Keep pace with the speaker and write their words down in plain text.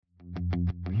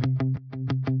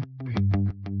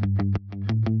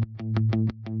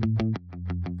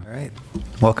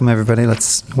welcome everybody.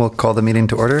 We'll call the meeting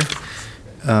to order.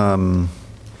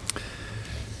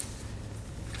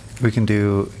 We can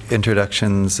do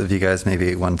introductions of you guys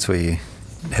maybe once we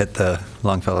hit the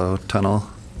Longfellow Tunnel.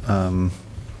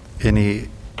 Any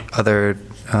other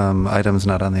items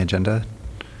not on the agenda?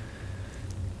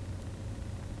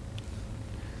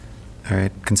 All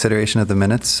right, consideration of the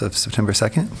minutes of September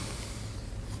 2nd.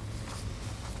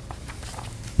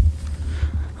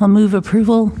 I'll move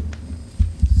approval.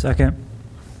 Second.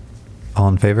 All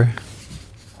in favor?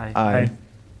 Aye.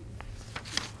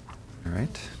 All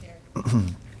right.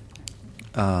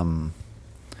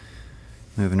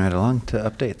 Moving right along to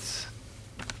updates.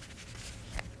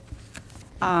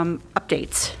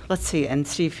 Updates. Let's see, and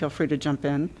Steve, feel free to jump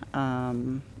in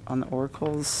on the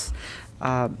oracles.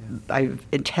 I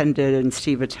attended, and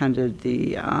Steve attended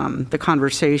the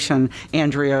conversation.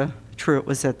 Andrea Truitt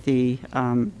was at the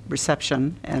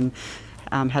reception and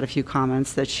had a few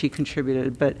comments that she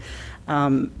contributed. But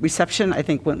reception, I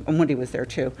think, when Wendy was there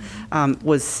too,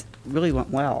 really went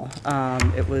well.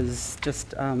 It was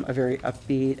just a very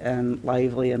upbeat and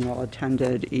lively and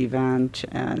well-attended event,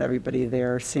 and everybody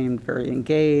there seemed very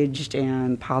engaged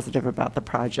and positive about the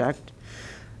project.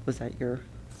 Was that your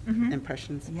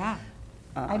impressions? Yeah.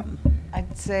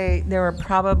 I'd say there were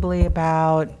probably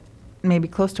about maybe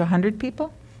close to 100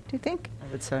 people, do you think? I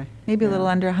would say. Maybe a little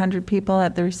Yeah. under 100 people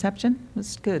at the reception. It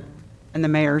was good. And the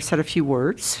mayor said a few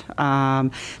words.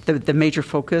 The major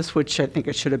focus, which I think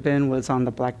it should have been, was on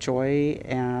the Black Joy,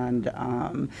 and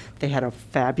they had a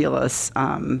fabulous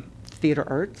theater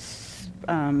arts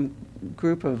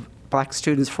group of Black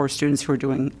students, 4 students who were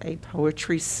doing a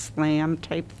poetry slam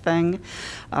type thing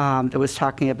that was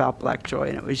talking about Black Joy,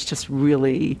 and it was just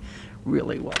really,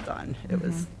 really well done. It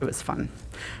was fun.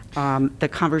 The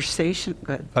conversation.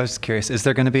 Go ahead. I was curious, is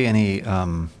there going to be any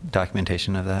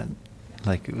documentation of that?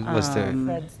 Like, was there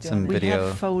some We video?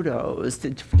 have photos.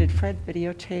 Did Fred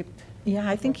videotape? Yeah,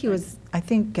 I think he was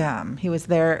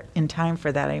there in time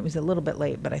for that. He was a little bit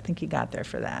late, but I think he got there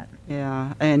for that.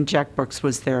 Yeah, and Jack Brooks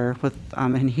was there with,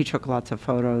 and he took lots of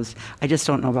photos. I just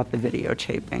don't know about the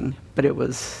videotaping, but it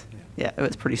was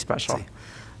pretty special.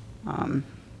 And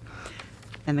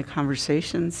the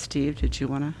conversation, Steve, did you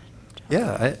want to?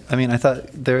 Yeah, I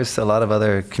thought there was a lot of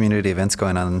other community events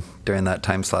going on during that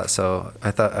time slot, so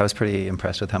I thought I was pretty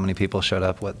impressed with how many people showed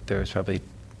up. There was probably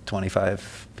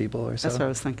 25 people or so. That's what I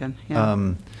was thinking, yeah.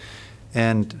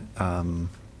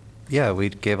 We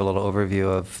gave a little overview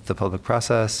of the public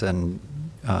process, and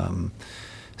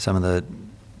some of the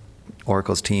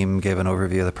Oracle's team gave an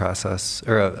overview of the process,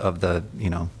 or of the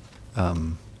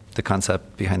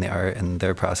concept behind the art and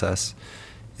their process.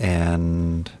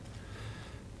 And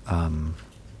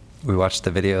we watched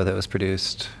the video that was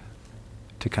produced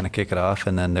to kind of kick it off,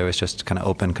 and then there was just kind of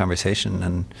open conversation,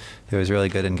 and there was really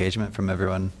good engagement from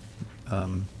everyone.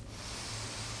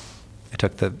 It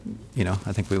took I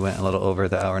think we went a little over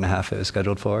the hour and a half it was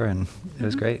scheduled for, and it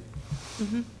was great.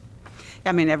 Mm-hmm.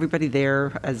 I mean, everybody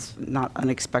there, as not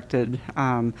unexpected,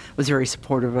 was very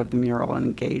supportive of the mural and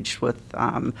engaged with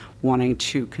wanting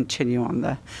to continue on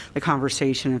the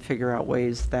conversation and figure out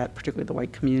ways that particularly the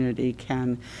white community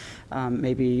can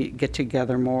maybe get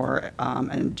together more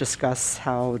and discuss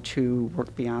how to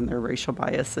work beyond their racial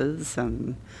biases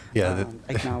and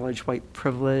acknowledge white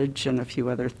privilege and a few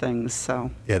other things.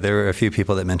 So yeah, there were a few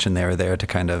people that mentioned they were there to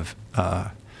kind of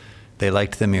they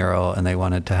liked the mural, and they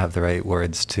wanted to have the right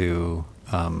words to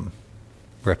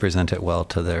represent it well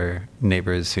to their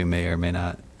neighbors who may or may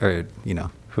not, or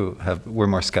who were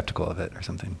more skeptical of it or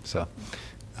something. So,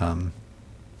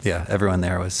 everyone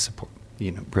there was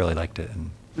really liked it. And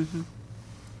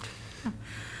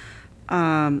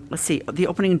let's see, the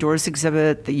Opening Doors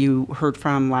exhibit that you heard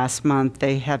from last month,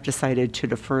 they have decided to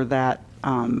defer that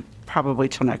probably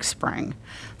till next spring.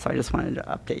 So I just wanted to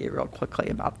update you real quickly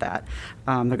about that.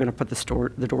 They're going to put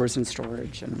the doors in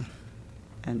storage and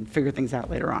figure things out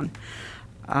later on.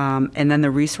 And then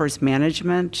the resource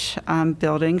management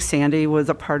building, Sandy was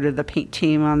a part of the paint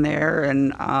team on there,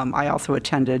 and I also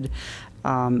attended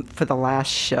for the last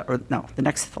shift, the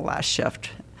next to the last shift.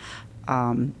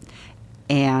 And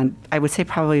I would say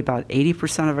probably about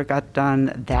 80% of it got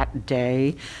done that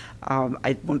day.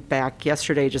 I went back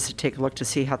yesterday just to take a look to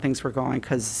see how things were going,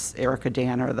 because Erica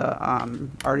Danner, the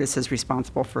artist, is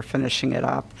responsible for finishing it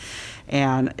up.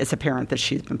 And it's apparent that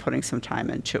she's been putting some time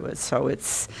into it. So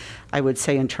it's, I would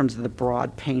say, in terms of the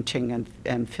broad painting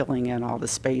and filling in all the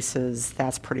spaces,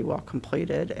 that's pretty well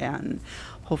completed. And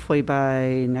hopefully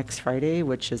by next Friday,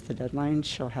 which is the deadline,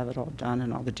 she'll have it all done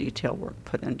and all the detail work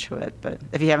put into it. But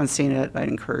if you haven't seen it, I'd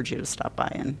encourage you to stop by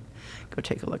and go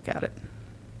take a look at it.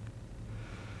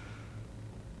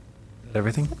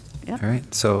 Everything? Yep. All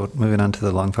right, so moving on to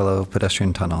the Longfellow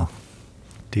pedestrian tunnel.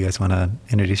 Do you guys want to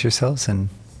introduce yourselves and?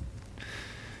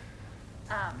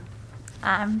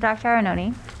 I'm Dr.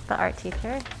 Arnone, the art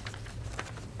teacher.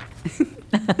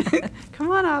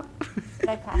 Come on up. Should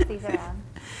I pass these around?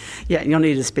 Yeah, you'll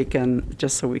need to speak in,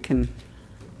 just so we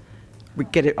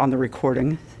get it on the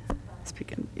recording.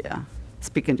 Speak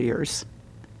into yours.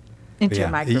 Into Yeah, your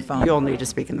microphone. You'll need to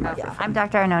speak in the Yeah, microphone. I'm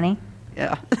Dr. Arnone.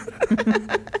 Yeah.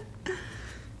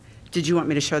 Did you want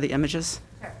me to show the images?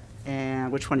 Sure.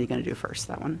 And which one are you going to do first?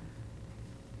 That one?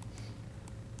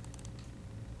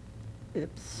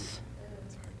 Oops.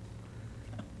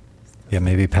 Yeah,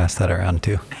 maybe pass that around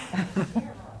too.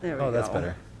 There we Oh, that's go.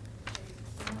 better.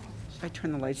 Should I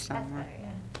turn the lights down more?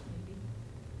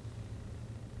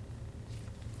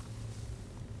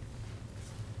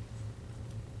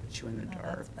 Put you in the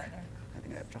dark. I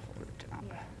think I have to hold it down.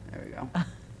 Yeah. There we go.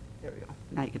 There we go.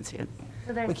 Now you can see it.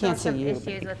 So there's We still can't see some you, but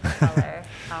issues you- with the color.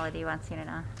 Melody wants you to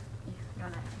know. You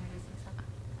want to introduce yourself?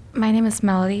 My name is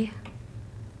Melody.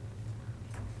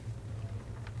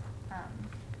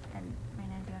 And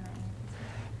Raina, do you want to introduce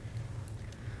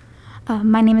yourself?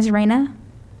 My name is Raina.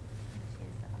 She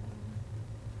is the other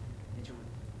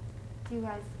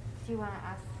one. Do you want to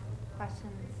ask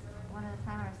questions one at a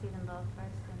time or see them both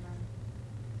first and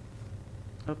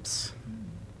then? Oops.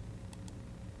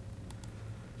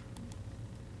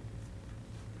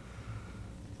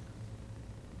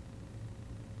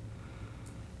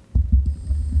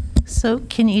 So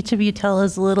can each of you tell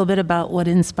us a little bit about what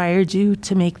inspired you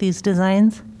to make these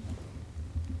designs?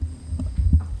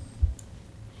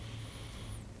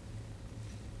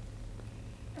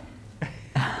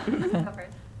 Go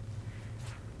first.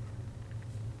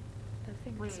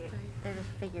 They're the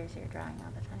figures you're drawing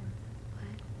all the time.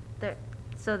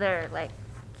 They're like,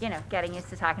 getting used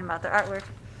to talking about their artwork.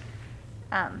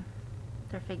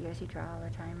 They're figures you draw all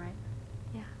the time, right?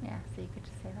 Yeah. Yeah, so you could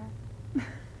just say that.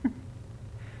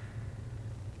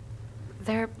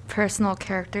 They're personal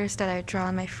characters that I draw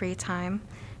in my free time,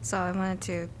 so I wanted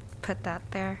to put that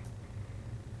there.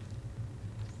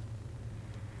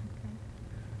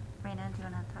 Okay. Raina, do you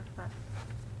want to talk about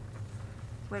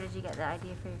where did you get the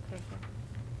idea for your character?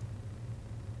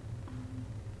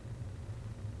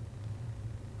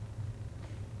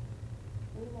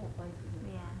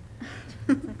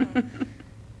 Yeah. It's okay.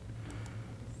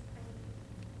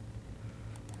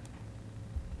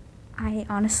 I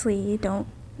honestly don't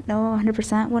know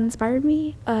 100% what inspired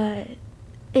me.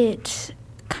 It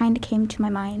kind of came to my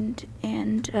mind,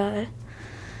 and I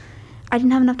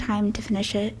didn't have enough time to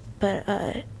finish it, but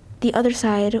the other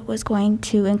side was going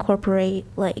to incorporate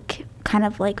kind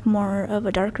of more of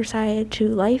a darker side to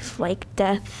life, like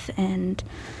death and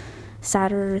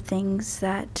sadder things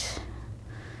that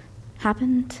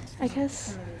happened, I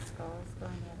guess. Some of these skulls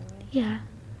going the other way. Yeah.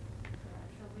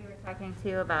 So we were talking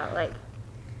too about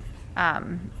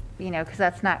because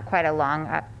that's not quite a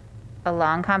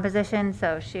long composition.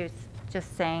 So she was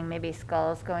just saying maybe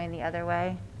skulls going the other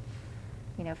way.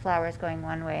 Flowers going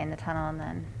one way in the tunnel, and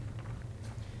then.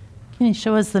 Can you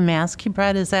show us the mask you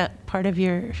brought? Is that part of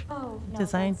your No,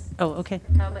 design? that's- Oh, okay.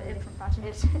 No, but it's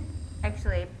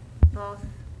actually both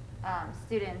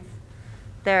students.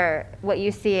 What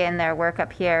you see in their work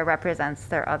up here represents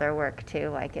their other work too.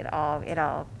 Like it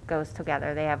all goes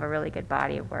together. They have a really good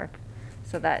body of work.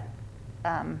 So that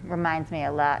reminds me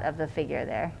a lot of the figure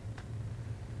there.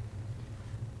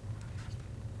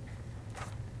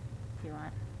 Do you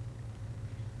want?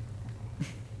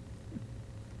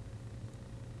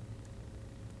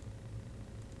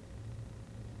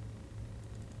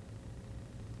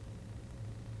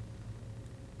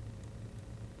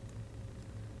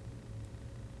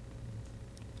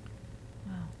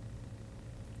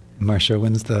 Marcia,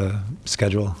 when's the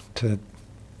schedule to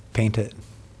paint it?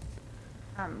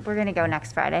 We're going to go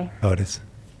next Friday. Oh, it is.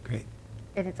 Great.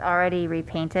 It's already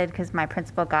repainted because my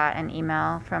principal got an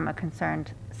email from a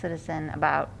concerned citizen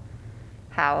about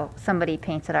how somebody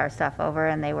painted our stuff over,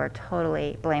 and they were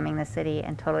totally blaming the city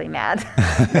and totally mad.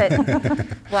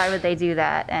 That why would they do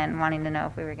that, and wanting to know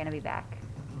if we were going to be back.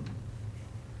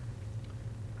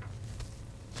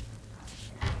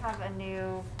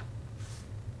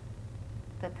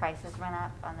 The prices went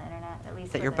up on the internet, at least.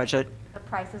 Is that for your the- budget? The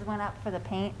prices went up for the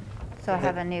paint, so I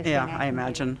have a new thing. Yeah, can I use.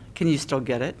 imagine. Can you still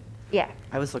get it? Yeah.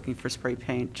 I was looking for spray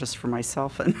paint just for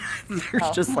myself, and there's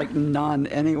Oh. just none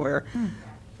anywhere.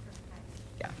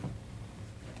 Yeah.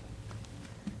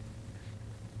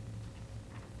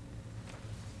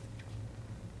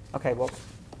 Okay, well,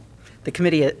 the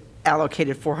committee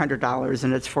allocated $400,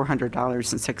 and it's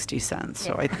 $400.60,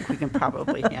 so I think we can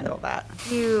probably handle that.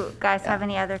 Do you guys have Yeah.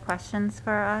 any other questions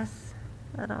for us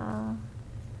at all?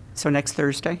 So next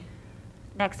Thursday?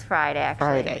 Next Friday,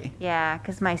 actually. Friday. Yeah,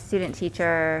 because my student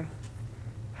teacher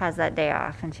has that day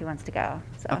off and she wants to go,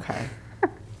 so. Okay.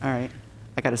 All right.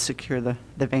 I got to secure the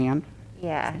van.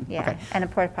 Yeah, yeah, Okay. and a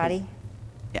porta potty.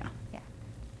 Yeah.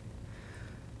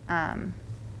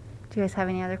 Do you guys have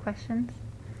any other questions?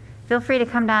 Feel free to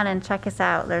come down and check us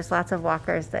out. There's lots of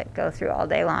walkers that go through all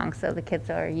day long, so the kids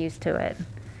are used to it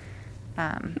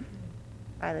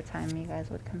by the time you guys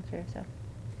would come through, so.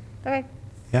 Okay.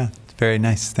 Yeah, it's very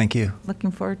nice. Thank you.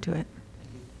 Looking forward to it.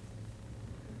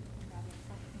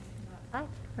 Bye,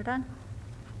 we're done.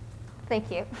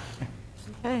 Thank you.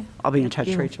 Okay. I'll be in touch,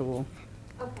 you. Rachel.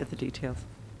 We'll get the details.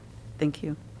 Thank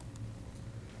you.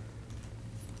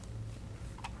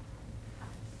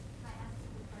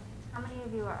 How many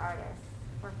of you are artists,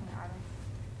 working artists,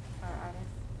 or artists?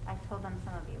 I told them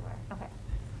some of you were. Okay.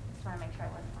 Just want to make sure I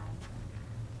wasn't lying.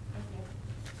 Thank you.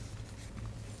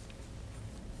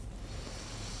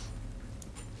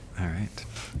 All right.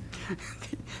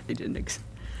 They didn't.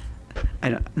 I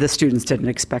know the students didn't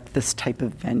expect this type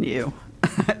of venue.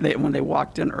 When they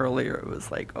walked in earlier, it was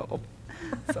like, oh.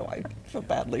 So I feel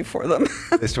badly for them.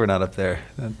 At least we're not up there.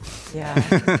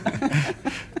 Yeah.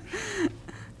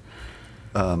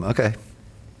 Okay.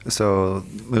 So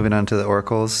moving on to the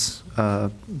Oracle's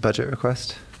budget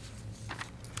request.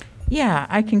 Yeah,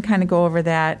 I can kind of go over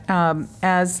that.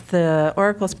 As the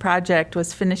Oracle's project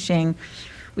was finishing,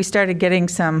 we started getting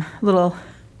some little,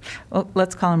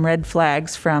 let's call them red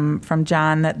flags from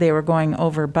John that they were going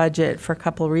over budget for a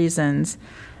couple reasons.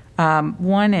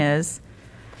 One is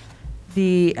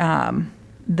the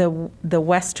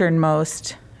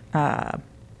westernmost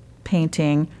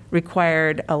painting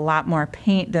required a lot more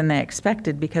paint than they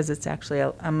expected because it's actually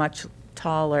a much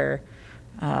taller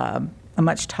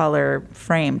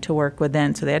frame to work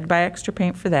within. So they had to buy extra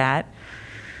paint for that.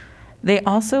 They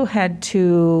also had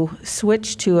to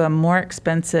switch to a more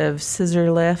expensive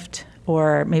scissor lift,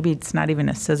 or maybe it's not even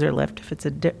a scissor lift if it's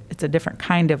a different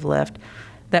kind of lift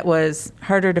that was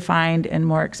harder to find and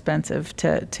more expensive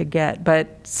to get,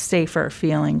 but safer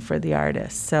feeling for the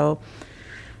artist. So,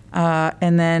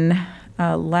 and then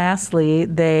lastly,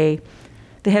 they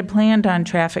had planned on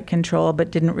traffic control,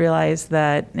 but didn't realize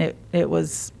that it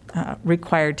was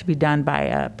required to be done by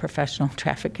a professional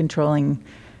traffic controlling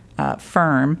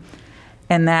firm,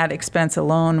 and that expense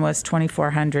alone was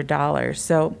 $2,400.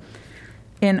 So,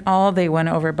 in all, they went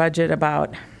over budget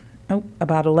about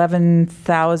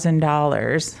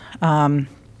 $11,000,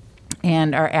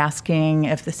 and are asking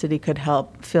if the city could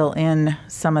help fill in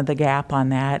some of the gap on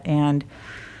that. And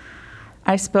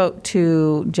I spoke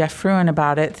to Jeff Fruin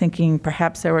about it, thinking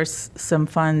perhaps there was some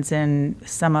funds in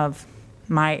some of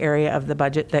my area of the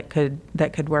budget that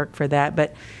could work for that.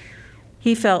 But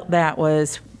he felt that we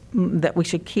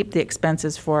should keep the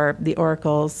expenses for the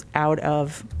Oracles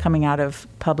coming out of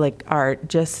public art,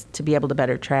 just to be able to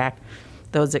better track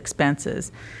those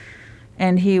expenses.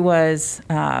 And he was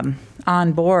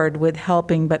on board with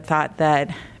helping, but thought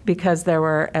that because there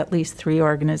were at least 3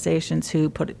 organizations who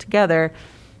put it together,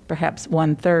 perhaps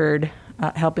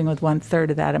helping with 1/3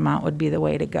 of that amount would be the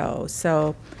way to go.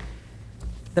 So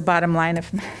the bottom line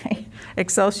of my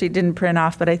Excel sheet didn't print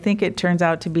off, but I think it turns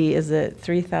out to be, is it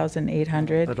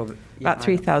 $3,800? Little bit, yeah. About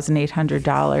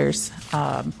 $3,800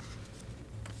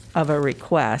 of a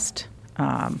request,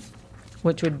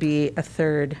 which would be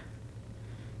 1/3. Is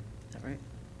that right?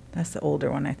 That's the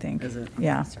older one, I think. Is it?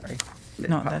 Yeah. Sorry.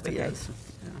 No, It that's probably okay. is.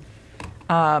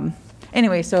 Yeah.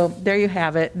 Anyway, so there you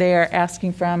have it. They are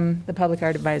asking from the Public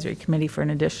Art Advisory Committee for an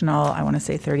additional, I want to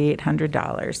say,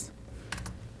 $3,800.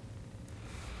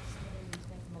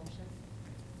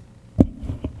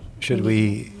 Should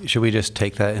we just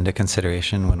take that into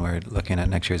consideration when we're looking at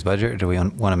next year's budget, or do we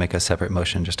want to make a separate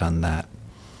motion just on that?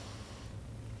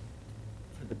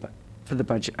 For the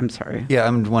budget, I'm sorry. Yeah,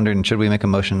 I'm wondering, should we make a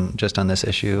motion just on this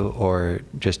issue, or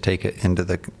just take it into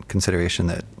the consideration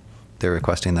that they're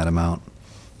requesting that amount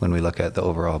when we look at the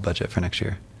overall budget for next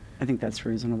year? I think that's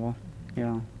reasonable.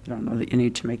 Yeah. I don't know that you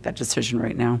need to make that decision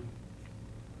right now.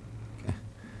 Okay.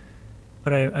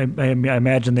 But I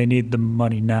imagine they need the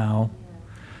money now,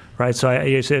 right? So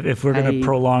if we're going to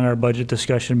prolong our budget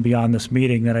discussion beyond this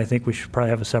meeting, then I think we should probably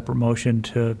have a separate motion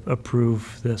to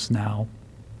approve this now.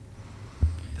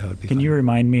 That would be Can you fine.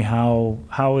 remind me how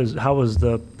is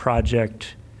the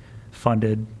project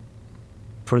funded?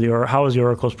 How is the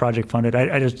Oracle's project funded?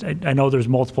 I know there's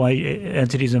multiple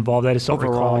entities involved. I just don't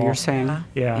recall. Overall, you're saying?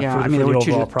 Yeah, Yeah, for I mean, the there were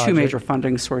overall two project. major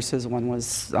funding sources. One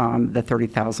was the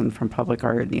 30,000 from Public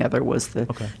Art, and the other was the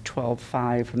Okay.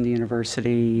 12.5 from the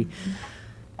University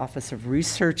Office of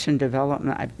Research and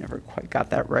Development. I've never quite got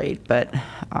that right, but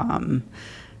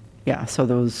yeah, so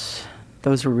those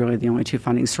those were really the only two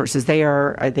funding sources.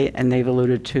 And they've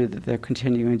alluded to that they're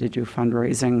continuing to do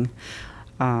fundraising.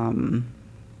 How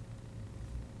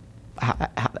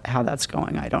that's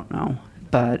going, I don't know,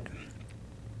 but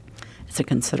it's a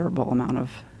considerable amount of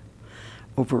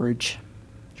overage.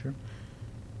 Sure.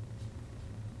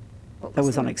 That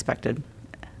was unexpected.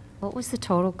 What was the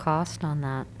total cost on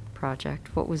that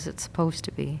project? What was it supposed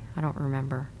to be? I don't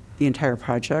remember. The entire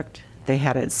project, they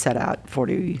had it set at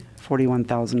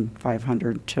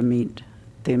 $41,500 to meet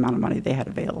the amount of money they had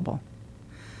available.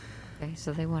 Okay,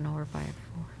 so they went over by 4.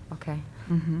 Okay.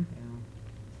 Mm-hmm.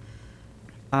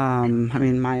 I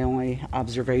mean, my only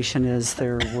observation is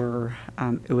there were,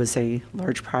 it was a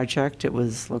large project. It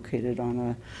was located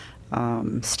on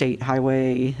a state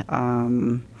highway.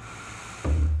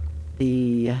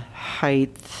 The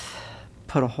height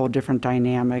put a whole different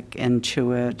dynamic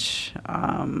into it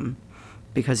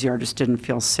because the artist didn't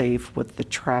feel safe with the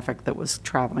traffic that was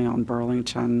traveling on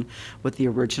Burlington with the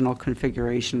original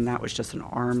configuration. That was just an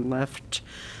arm lift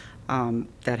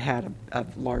that had a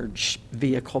large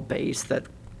vehicle base that,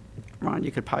 Ron,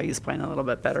 you could probably explain a little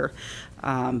bit better.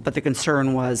 But the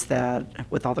concern was that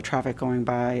with all the traffic going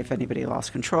by, if anybody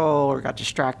lost control or got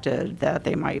distracted, that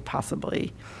they might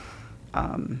possibly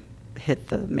hit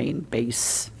the main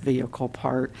base vehicle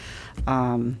part.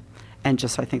 And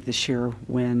just, I think, the sheer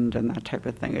wind and that type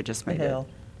of thing, it just The made hill.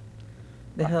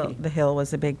 it rocky. The hill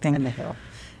was a big thing. And the hill.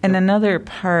 And another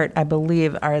part, I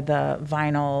believe, are the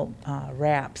vinyl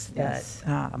wraps that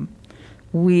Yes.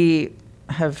 we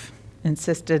have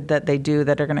insisted that they do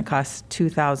that are going to cost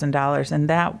 $2,000, and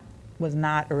that was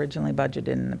not originally budgeted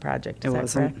in the project. It Is that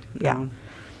wasn't, correct? no. Yeah.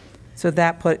 So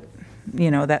that put,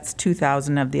 that's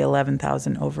 2,000 of the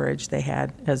 11,000 overage they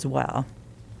had as well.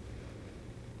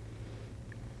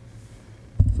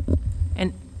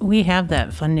 And we have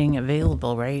that funding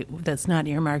available, right? That's not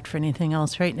earmarked for anything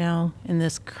else right now in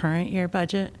this current year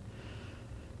budget?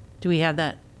 Do we have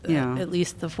that? Yeah. At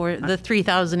least the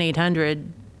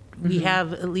 3,800, we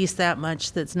have at least that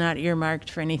much that's not earmarked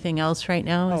for anything else right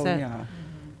now? Is Oh, that? yeah.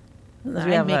 We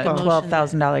I'd have make a motion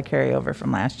 $12,000 carryover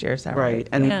from last year, is that right? Right,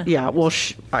 and Yeah. yeah, well,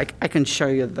 I can show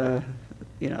you the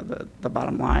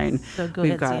bottom line. So go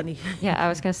We've ahead, got- Sandy. Yeah, I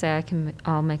was going to say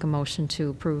I'll make a motion to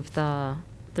approve the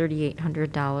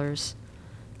 $3,800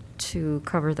 to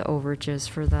cover the overages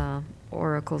for the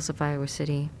Oracles of Iowa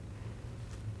City.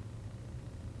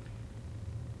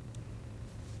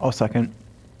 I'll second.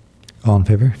 All in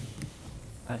favor?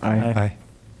 Aye.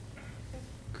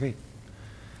 Great.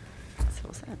 So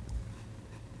was that.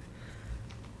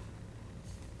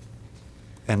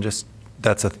 And just,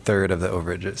 that's a third of the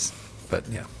overages, but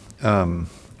yeah.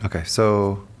 Okay,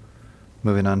 so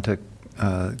moving on to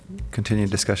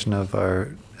continued discussion of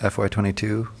our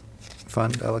FY22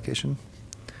 fund allocation.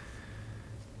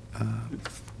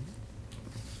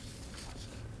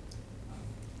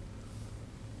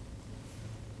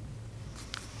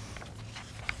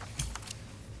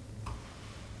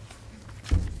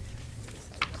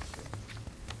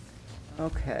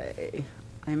 Okay,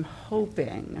 I'm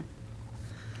hoping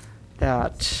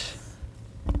that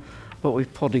what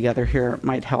we've pulled together here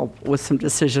might help with some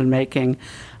decision-making.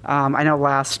 I know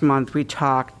last month we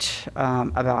talked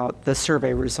about the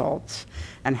survey results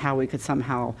and how we could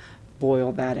somehow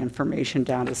boil that information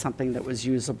down to something that was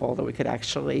usable, that we could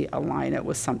actually align it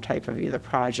with some type of either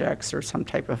projects or some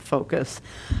type of focus.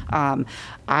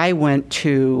 I went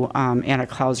to Anna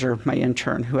Clauser, my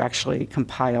intern, who actually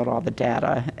compiled all the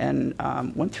data and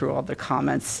went through all the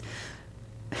comments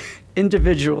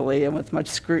individually and with much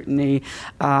scrutiny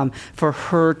for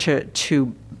her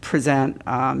to present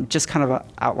just kind of an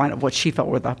outline of what she felt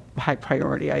were the high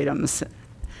priority items.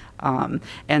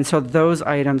 And so those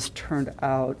items turned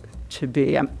out to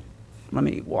be, let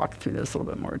me walk through this a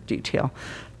little bit more detail.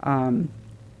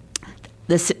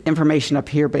 This information up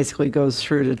here basically goes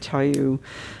through to tell you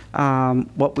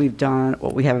what we've done,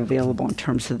 what we have available in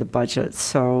terms of the budget.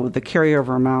 So the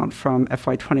carryover amount from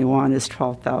FY21 is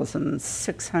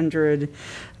 $12,600.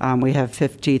 We have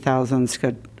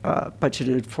 $50,000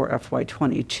 budgeted for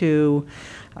FY22.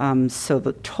 So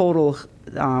the total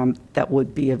that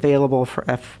would be available for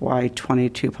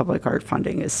FY22 public art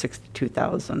funding is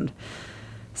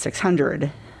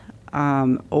 $62,600.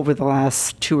 Over the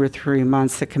last 2 or 3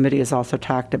 months, the committee has also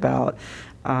talked about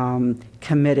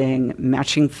committing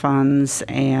matching funds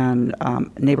and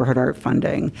neighborhood art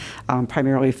funding,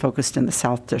 primarily focused in the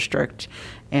South District.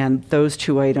 And those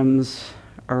two items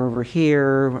are over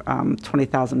here,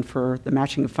 $20,000 for the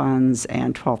matching funds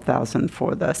and $12,000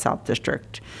 for the South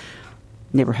District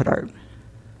neighborhood art.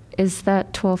 Is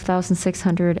that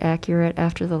 12,600 accurate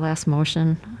after the last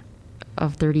motion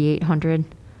of 3,800?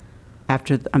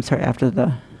 I'm sorry, after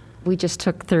the, We just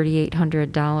took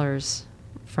 $3,800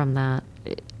 from that,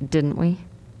 didn't we?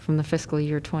 From the fiscal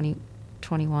year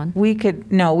 2021? We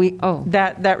could, no, Oh.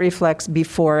 that reflects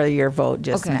before your vote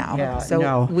just Okay. now. Yeah, So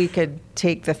no. we could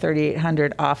take the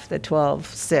 3,800 off the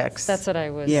 12,600. That's what I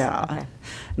was. yeah. Okay.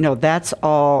 No, that's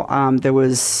all, there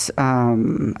was, I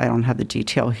don't have the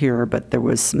detail here, but there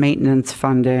was maintenance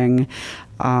funding.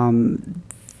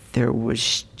 There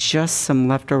was just some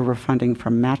leftover funding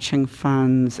from matching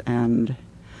funds, and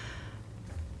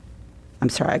I'm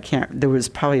sorry, I can't, there was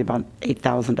probably about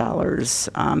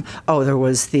 $8,000. There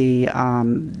was the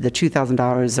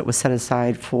 $2,000 that was set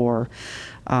aside for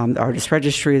the artist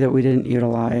registry that we didn't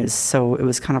utilize. So it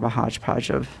was kind of a hodgepodge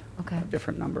of Okay.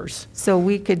 different numbers. So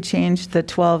we could change the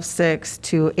 12,600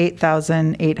 to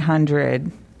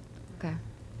 8,800. Okay.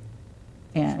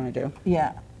 That's what I And, do.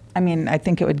 yeah, I mean, I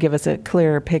think it would give us a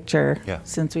clearer picture Yeah.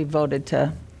 since you voted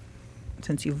to,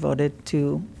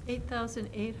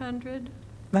 8,800?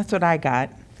 that's what I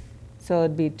got. So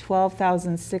it'd be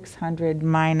 12,600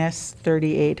 minus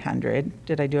 3,800.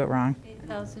 Did I do it wrong?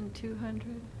 8,200?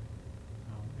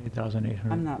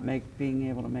 8,800. I'm not being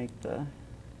able to make the,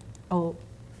 Oh,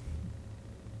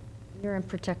 You're in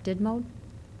protected mode?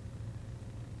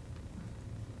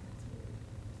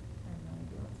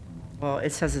 well,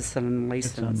 it says it's an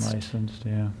It's unlicensed. unlicensed,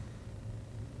 yeah.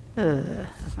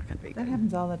 That's not going to be that good.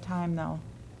 happens all the time, though.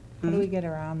 How do we Mhm. get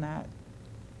around that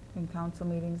in council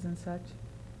meetings and such?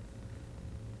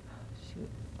 Shoot.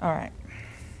 All right.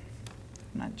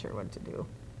 Not sure what to do.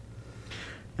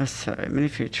 Sorry, many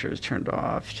features turned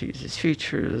off. To use these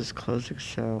features, close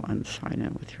Excel and sign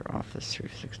in with your Office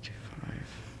 365.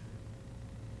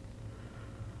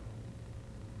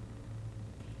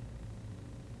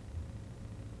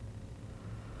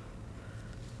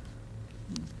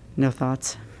 No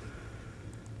thoughts?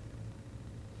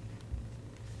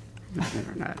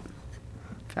 Internet.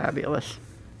 Fabulous.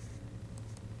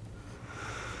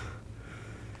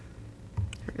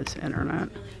 There is internet.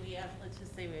 Really, we have, let's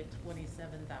just say we had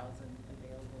 27,000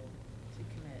 available to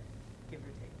commit, give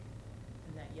or take,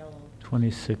 in that yellow.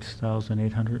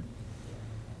 26,800.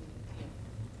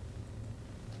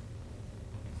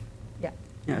 Yeah.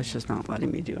 Yeah, it's just not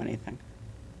letting me do anything.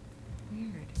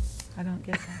 Weird. I don't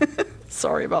get that.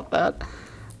 Sorry about that.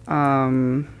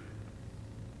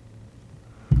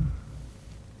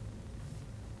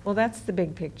 Well, that's the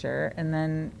big picture, and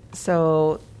then,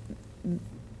 so,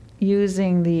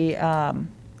 using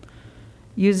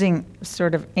using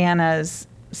sort of Anna's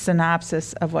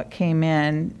synopsis of what came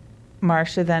in,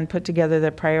 Marcia then put together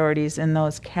the priorities in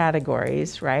those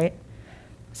categories, right?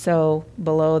 So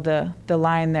below the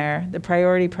line there, the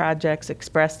priority projects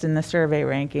expressed in the survey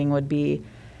ranking would be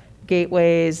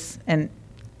gateways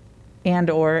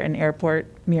and/or an airport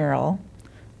mural,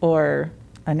 or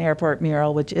an airport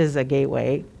mural, which is a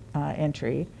gateway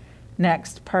entry.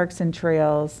 Next, parks and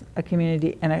trails, a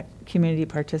community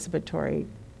participatory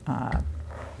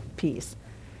piece.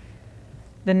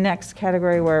 The next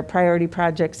category were priority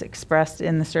projects expressed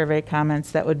in the survey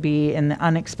comments. That would be in the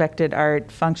unexpected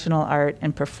art, functional art,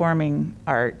 and performing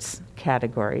arts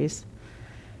categories.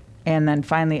 And then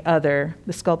finally, other,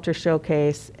 the sculpture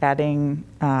showcase, adding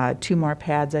 2 more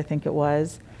pads, I think it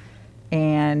was,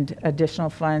 and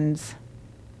additional funds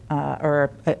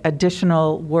or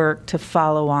additional work to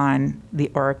follow on the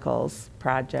Oracles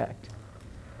project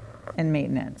and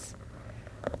maintenance.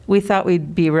 We thought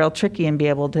we'd be real tricky and be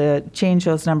able to change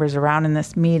those numbers around in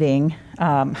this meeting,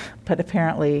 but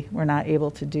apparently we're not able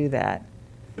to do that.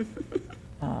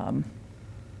 I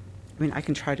mean, I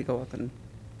can try to go up and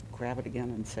grab it again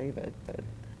and save it, but,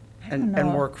 and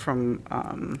know. work from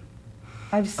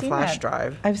I've a seen flash that.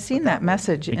 drive. I've seen that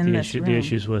message I think in the this issue- room. The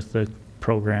issues with the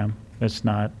program, it's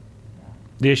not,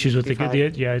 the issues with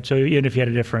Defined. yeah, so even if you had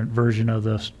a different version of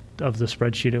the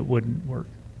spreadsheet, it wouldn't work.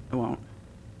 It won't.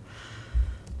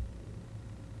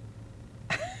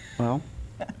 Well,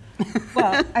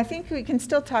 Well, I think we can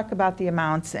still talk about the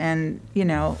amounts, and, you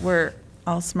know, we're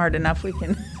all smart enough, we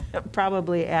can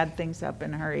probably add things up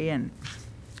in a hurry and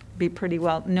be pretty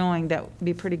good knowing that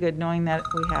we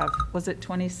have, was it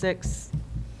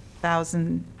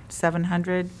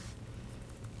 26,700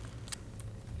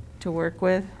 to work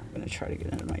with? I'm going to try to get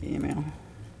into my email.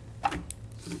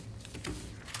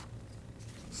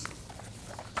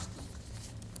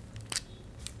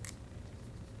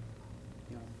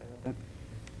 You wanna play with it?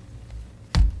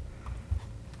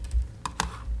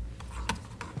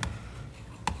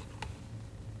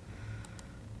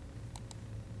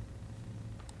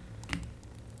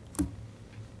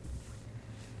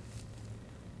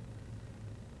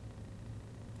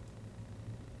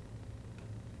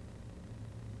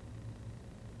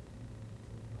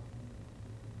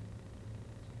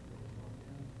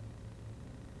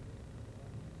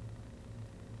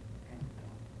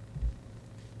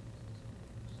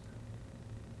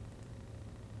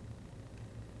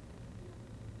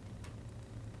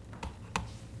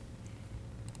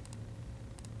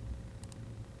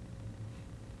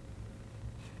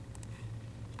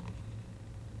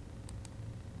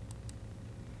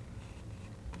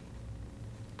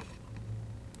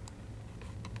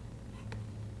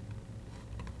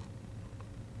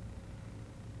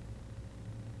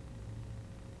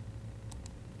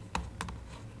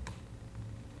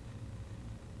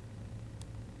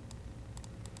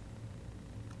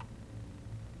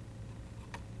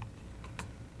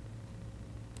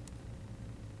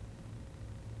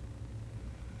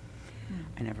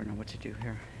 I never know what to do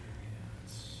here.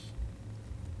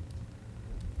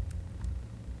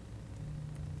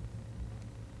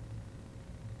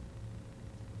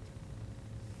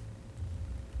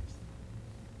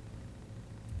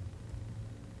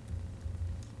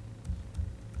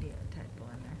 Yeah, typo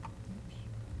in there.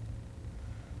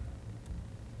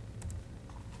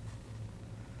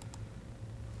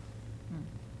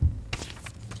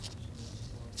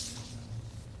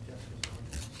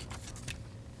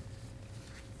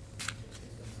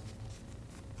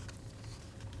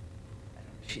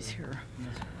 She's here.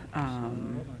 I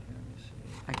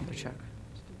can go check.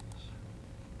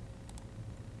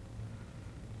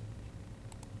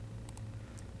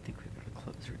 I think we better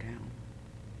close her down.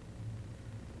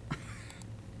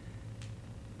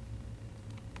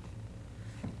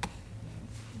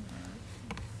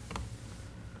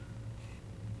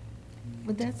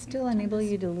 Would that still enable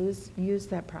you to use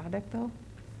that product, though?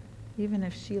 Even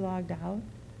if she logged out?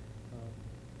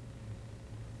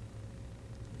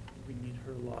 We need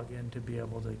her login to be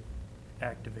able to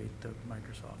activate the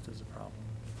Microsoft is a problem.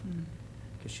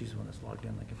 Because she's the one that's logged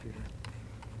in the computer.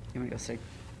 You want to go see?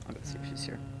 I'll go see if she's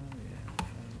here.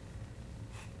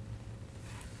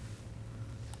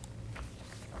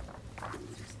 Yeah.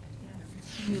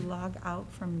 You log out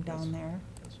from down there?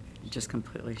 Just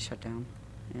completely shut down.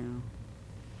 Yeah.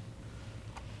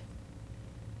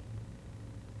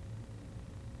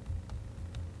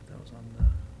 That was on the,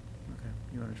 okay,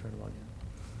 you want to try to log in?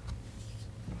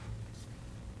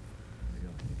 There you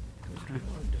go.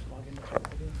 Just log in. See if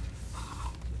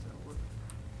that'll work.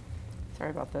 Sorry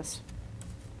about this.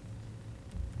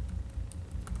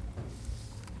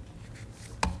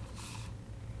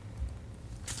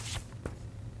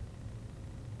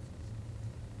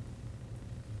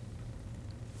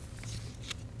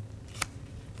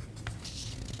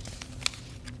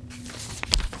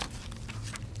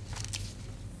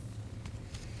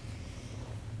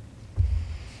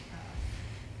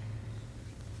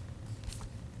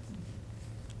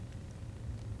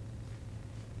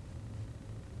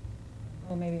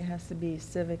 Well, maybe it has to be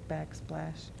Civic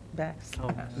backslash. Oh,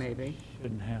 maybe.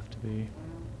 Shouldn't have to be. Did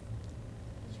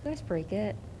you guys break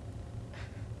it?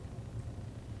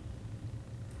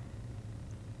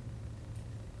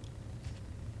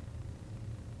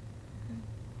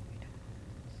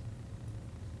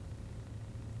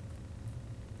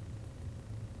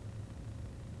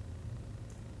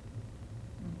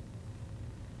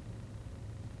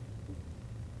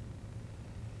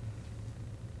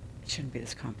 It shouldn't be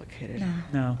this complicated.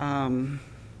 No. No.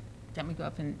 Let me go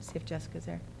up and see if Jessica's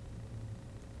there.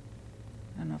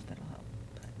 I don't know if that'll help,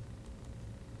 but.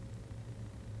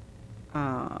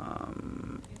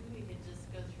 Maybe we could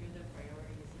just go through the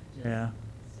priorities and just Yeah.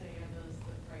 say are those the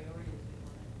priorities we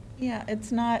want Yeah,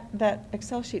 it's not, that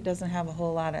Excel sheet doesn't have a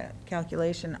whole lot of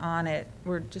calculation on it.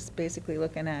 We're just basically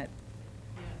looking at to.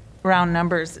 round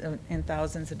numbers in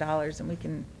thousands of dollars, and we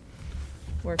can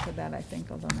work with that, I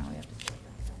think, although now we have to.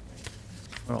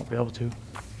 We won't be able to.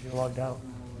 You're logged out.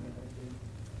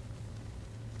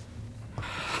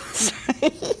 I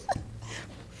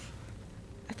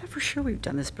thought for sure we've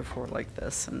done this before like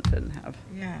this and didn't have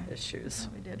Yeah. issues.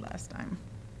 We did last time.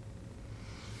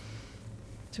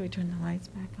 Should we turn the lights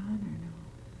back on, or no?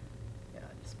 Yeah,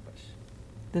 just push.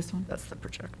 This one? That's the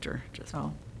projector. Just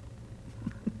Oh.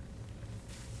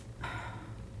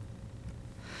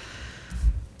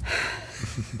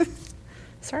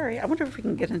 Sorry, I wonder if we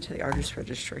can get into the artist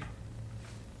registry,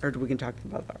 or do we can talk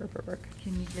about the ARPA work?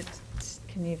 Can you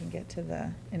even get to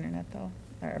the internet, though,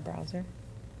 or a browser?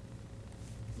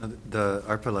 The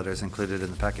ARPA letter is included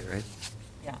in the packet, right?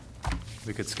 Yeah.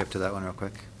 We could skip to that one real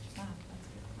quick.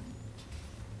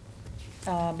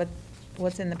 But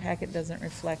what's in the packet doesn't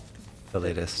reflect. The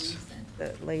latest.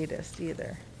 The latest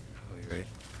either. Oh, you're right.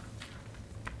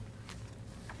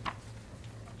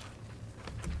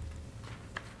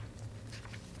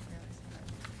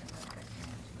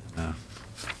 No.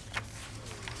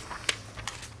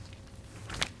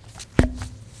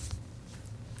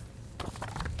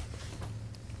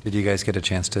 Did you guys get a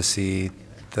chance to see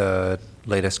the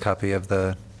latest copy of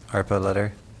the ARPA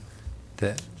letter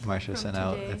that Marcia sent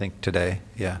out, I today. think today?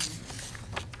 Yeah.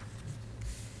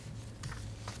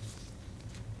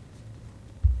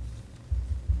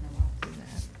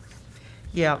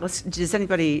 Yeah, does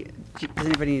anybody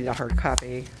need a hard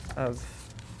copy of,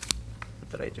 what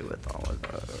did I do with all of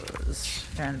those?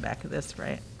 They're on the back of this,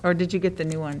 right? Or did you get the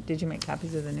new one? Did you make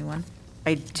copies of the new one?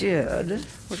 I did.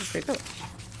 Where did they go?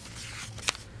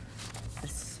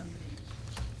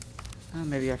 Oh,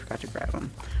 maybe I forgot to grab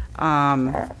them.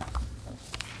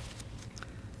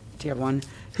 Do you have one?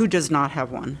 Who does not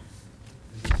have one?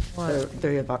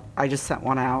 I just sent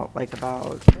one out like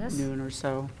about This? noon or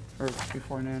so, or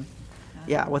before noon.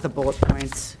 Yeah, with the bullet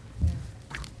points.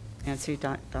 Nancy,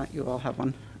 don't you all have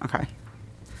one? Okay.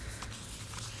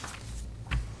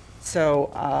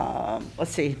 So,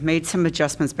 let's see, made some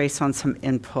adjustments based on some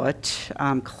input,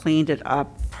 cleaned it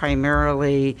up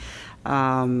primarily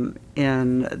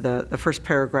in the first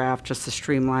paragraph, just to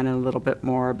streamline it a little bit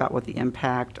more about what the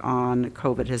impact on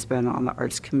COVID has been on the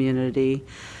arts community.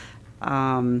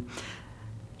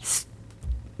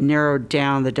 Narrowed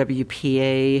down the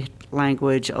WPA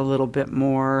language a little bit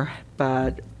more,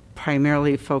 but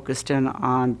primarily focused in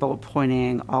on bullet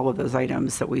pointing all of those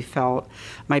items that we felt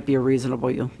might be a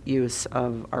reasonable use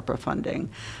of ARPA funding.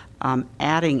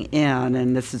 Adding in,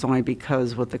 and this is only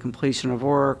because with the completion of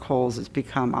oracles, it's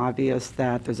become obvious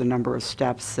that there's a number of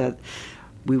steps that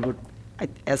we would,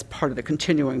 as part of the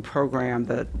continuing program,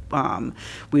 that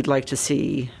we'd like to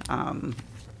see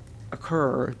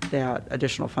occur, that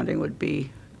additional funding would be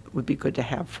good to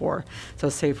have for. So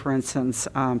say, for instance,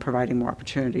 providing more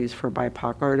opportunities for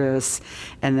BIPOC artists,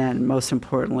 and then most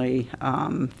importantly,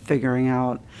 figuring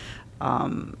out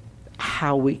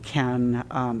how we can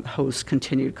host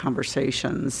continued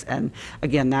conversations. And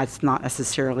again, that's not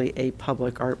necessarily a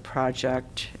public art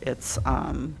project. It's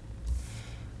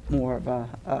more of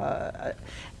a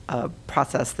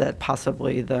process that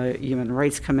possibly the Human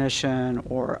Rights Commission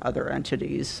or other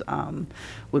entities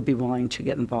would be willing to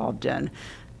get involved in.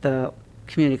 The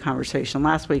community conversation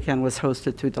last weekend was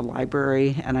hosted through the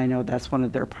library, and I know that's one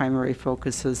of their primary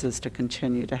focuses, is to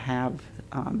continue to have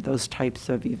those types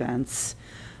of events.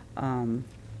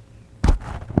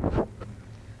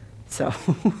 So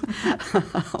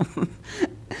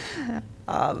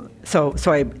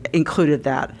I included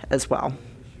that as well,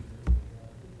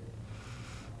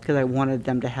 because I wanted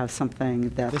them to have something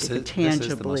that This they is could the most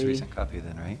tangibly. recent copy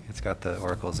then, right? It's got the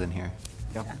oracles in here.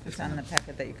 Yep. Yeah, it's on the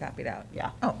packet that you copied out. Yeah.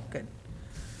 Oh, good.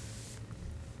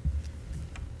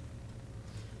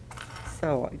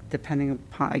 So depending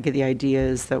upon, I get the idea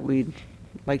is that we'd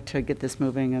like to get this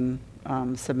moving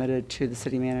and submitted to the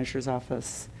city manager's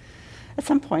office at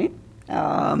some point.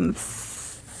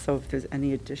 So if there's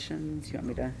any additions, you want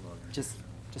me to, just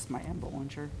my Ann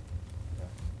Bollinger?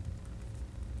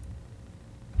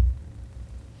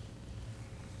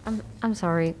 I'm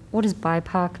sorry, what does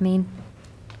BIPOC mean?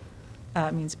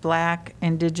 It means Black,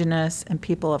 Indigenous, and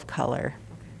people of color.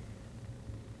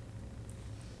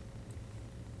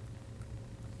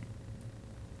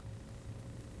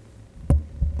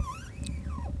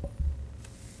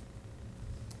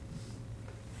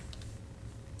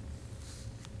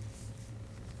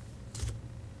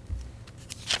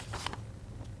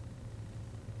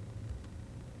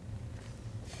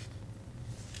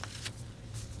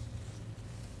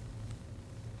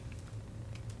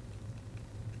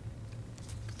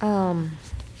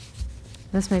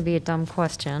 This may be a dumb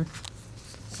question,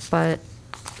 but,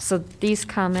 so these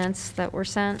comments that were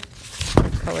sent,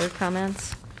 the colored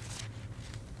comments,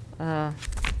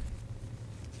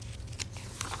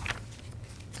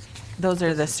 Those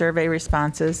are the survey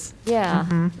responses. yeah,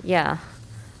 Mhm. yeah.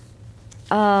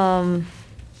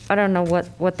 I don't know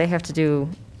what they have to do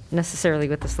necessarily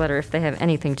with this letter. If they have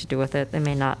anything to do with it, they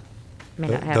may not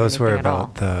have Those were anything at all.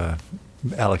 about the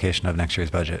allocation of next year's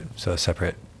budget, so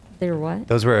separate. They were what?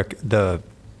 Those were, the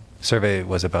survey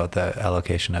was about the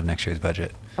allocation of next year's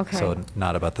budget. Okay. So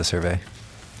not about the survey,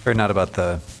 or not about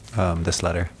the, this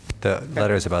letter. The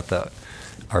letter is about the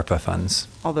ARPA funds.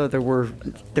 Although there were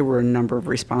a number of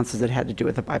responses that had to do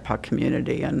with the BIPOC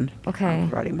community and Okay.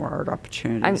 providing more art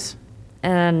opportunities.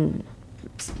 And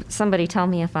somebody tell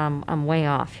me if I'm way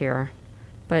off here,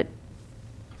 but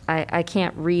I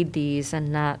can't read these and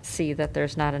not see that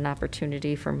there's not an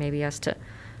opportunity for maybe us to,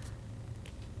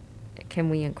 can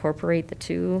we incorporate the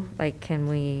two? Like, can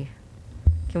we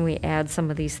add some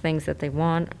of these things that they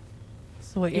want?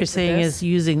 So what you're into saying this? is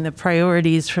using the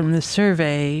priorities from the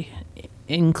survey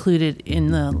included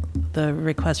in the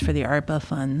request for the ARPA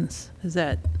funds. Is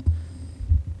that?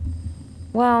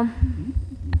 Well,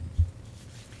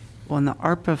 Well, and the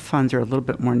ARPA funds are a little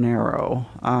bit more narrow.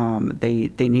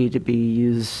 They need to be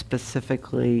used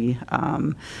specifically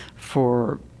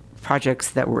for projects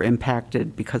that were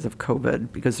impacted because of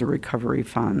COVID, because of recovery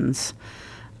funds.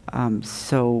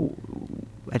 So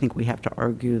I think we have to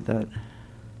argue that,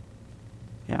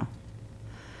 yeah.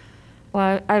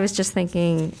 well, I was just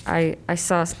thinking, I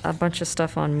saw a bunch of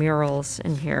stuff on murals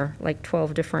in here, like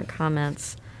 12 different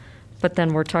comments. But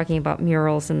then we're talking about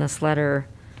murals in this letter.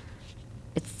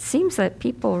 It seems that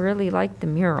people really like the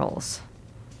murals.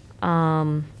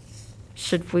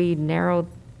 Should we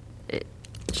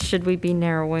be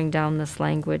narrowing down this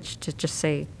language to just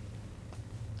say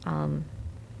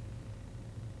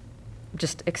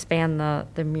just expand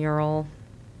the mural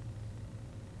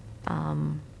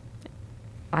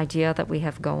idea that we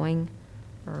have going,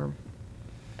 or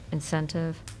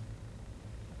incentive?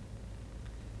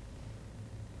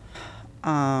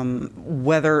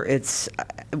 Whether it's,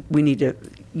 we need to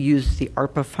use the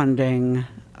ARPA funding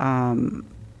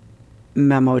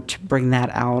memo to bring that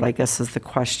out, I guess is the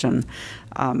question.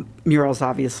 Murals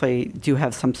obviously do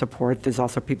have some support. There's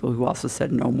also people who also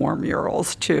said no more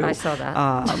murals too. I saw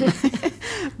that.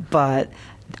 But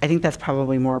I think that's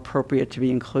probably more appropriate to be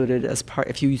included as part,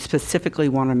 if you specifically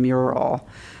want a mural,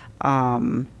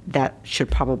 that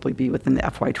should probably be within the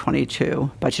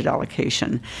FY22 budget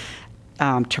allocation.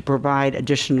 To provide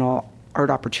additional art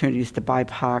opportunities to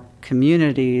BIPOC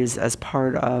communities as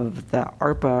part of the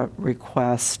ARPA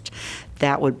request,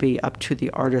 that would be up to the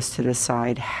artist to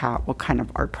decide what kind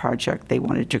of art project they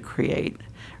wanted to create.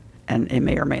 And it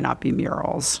may or may not be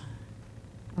murals.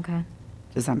 Okay.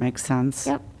 Does that make sense?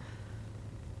 Yep.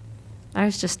 I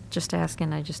was just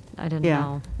asking, I didn't Yeah.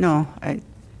 know. No,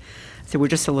 so we're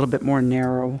just a little bit more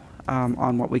narrow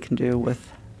on what we can do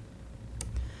with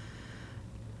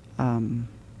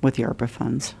the ARPA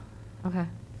funds. Okay.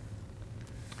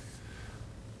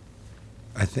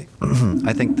 I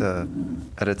think the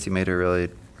edits you made are really,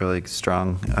 really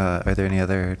strong. Are there any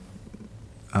other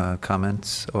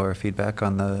comments or feedback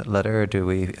on the letter, or do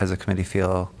we, as a committee,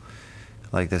 feel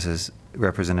like this is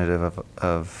representative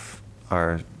of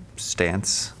our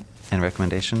stance and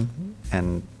recommendation?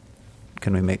 And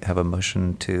can we have a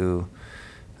motion to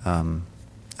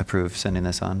approve sending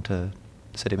this on to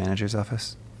the city manager's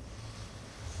office?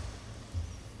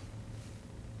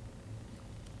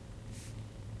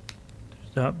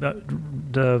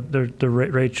 The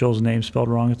Rachel's name spelled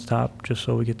wrong at the top, just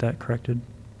so we get that corrected.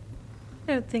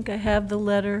 I don't think I have the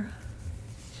letter.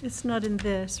 It's not in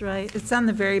this, right? It's on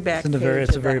the very back It's in the very, page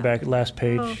it's the of very that. back, last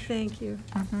page. Oh, thank you.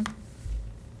 Mhm.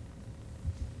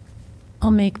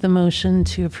 I'll make the motion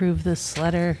to approve this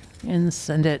letter and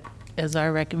send it as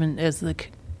as the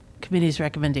committee's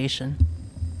recommendation.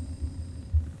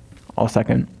 I'll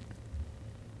second.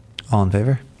 All in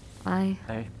favor? Aye.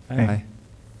 Aye.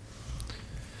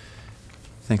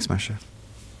 Thanks, Marcia.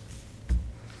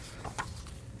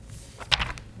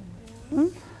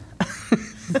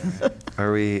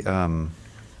 Are we,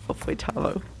 Hopefully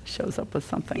Tavo shows up with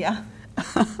something. Yeah.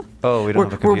 oh, we don't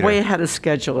have a computer. We're way ahead of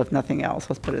schedule, if nothing else,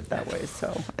 let's put it that way,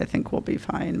 so I think we'll be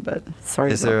fine, but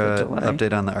sorry Is about there the an delay.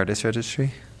 update on the artist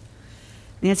registry?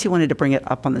 Nancy wanted to bring it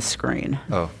up on the screen.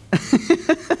 Oh.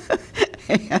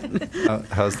 And-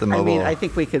 How's the I mobile? mean, I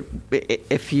think we could,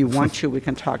 if you want to, we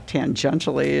can talk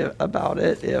tangentially about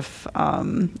it if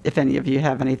any of you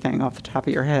have anything off the top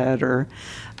of your head or,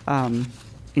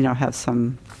 have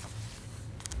something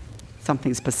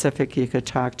specific you could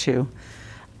talk to.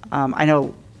 I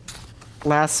know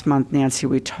last month, Nancy,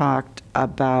 we talked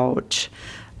about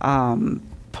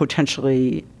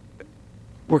potentially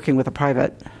working with a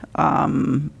private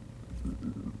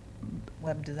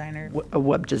Web designer. a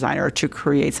web designer to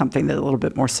create something that's a little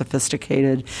bit more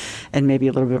sophisticated and maybe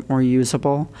a little bit more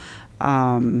usable.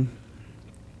 That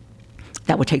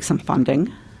would take some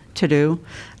funding to do.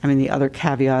 I mean, the other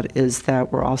caveat is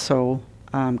that we're also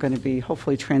going to be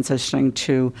hopefully transitioning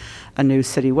to a new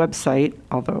city website,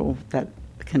 although that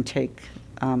can take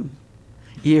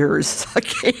years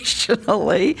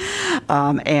occasionally,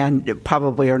 and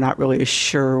probably are not really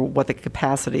sure what the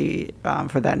capacity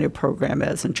for that new program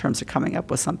is in terms of coming up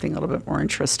with something a little bit more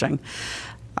interesting.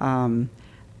 And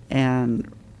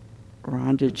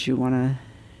Ron, did you want to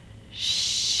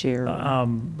share,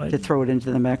 to throw it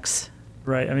into the mix?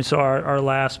 Right. I mean, so our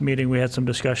last meeting, we had some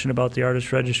discussion about the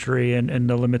artist registry and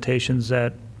the limitations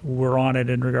that were on it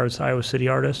in regards to Iowa City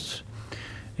artists.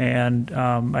 And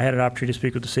I had an opportunity to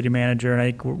speak with the city manager, and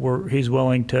I think he's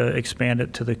willing to expand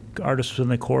it to the artists within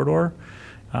the corridor.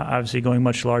 Obviously, going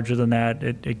much larger than that,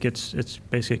 it's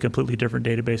basically a completely different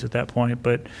database at that point.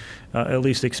 But at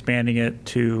least expanding it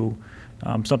to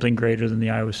something greater than the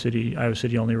Iowa City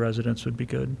only residents would be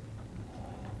good.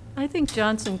 I think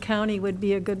Johnson County would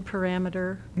be a good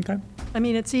parameter. Okay. I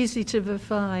mean, it's easy to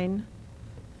define,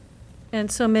 and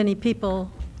so many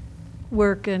people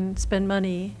work and spend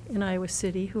money in Iowa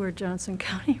City who are Johnson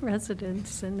County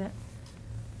residents, and that,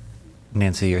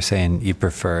 Nancy, you're saying you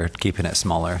prefer keeping it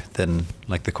smaller than,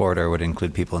 like, the corridor would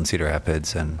include people in Cedar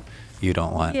Rapids, and you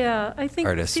don't want yeah, I think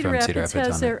artists Cedar from Cedar Rapids Rapids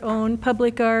has on their it. own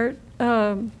public art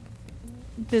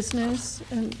business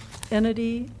and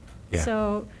entity. Yeah.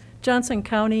 So Johnson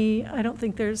County, I don't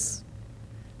think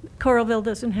Coralville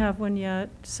doesn't have one yet,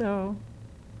 so,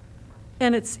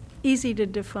 and it's easy to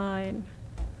define.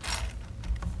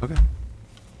 Okay.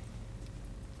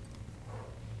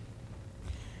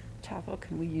 Pavel,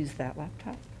 can we use that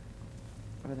laptop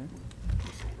over there?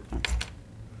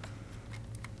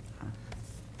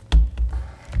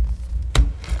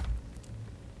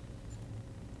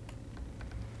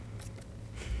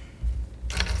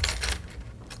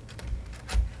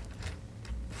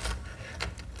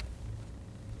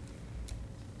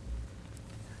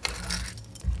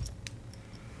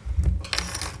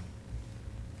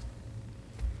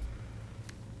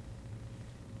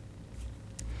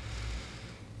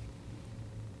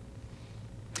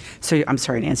 So I'm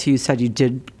sorry, Nancy, you said you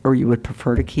did, or you would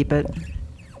prefer to keep it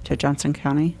to Johnson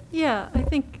County? Yeah, I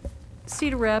think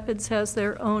Cedar Rapids has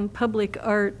their own public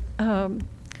art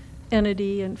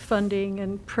entity and funding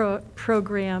and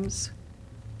programs.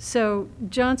 So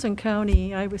Johnson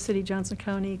County, Iowa City, Johnson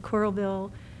County, Coralville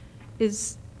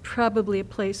is probably a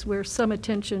place where some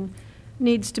attention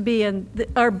needs to be, and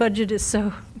our budget is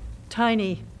so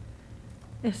tiny.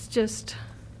 It's just,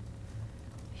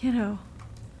 you know,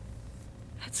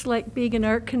 it's like being an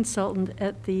art consultant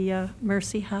at the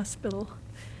Mercy Hospital.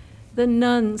 The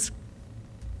nuns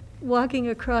walking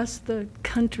across the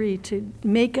country to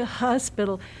make a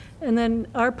hospital, and then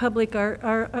our public art,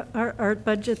 our art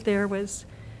budget there was,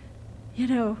 you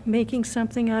know, making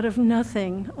something out of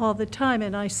nothing all the time,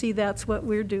 and I see that's what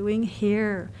we're doing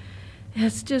here.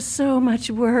 It's just so much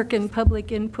work and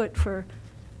public input for,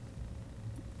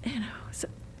 you know,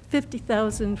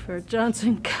 $50,000 for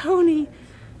Johnson County.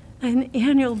 An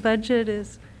annual budget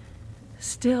is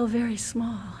still very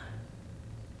small.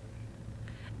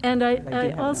 And I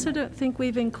also don't think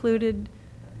we've included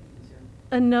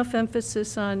enough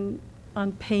emphasis on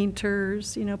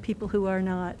painters, you know, people who are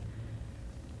not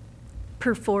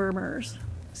performers.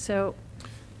 So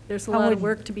there's a lot of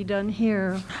work to be done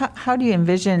here. How do you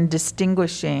envision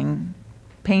distinguishing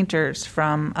painters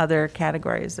from other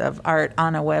categories of art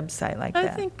on a website like that? I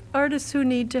think artists who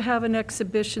need to have an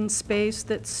exhibition space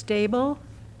that's stable,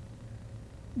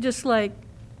 just like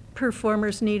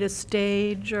performers need a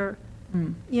stage, or,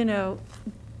 you know,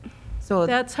 so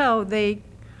that's how they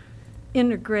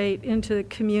integrate into the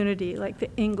community. Like the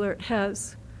Englert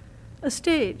has a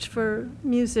stage for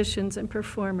musicians and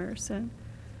performers. And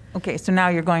okay, so now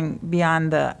you're going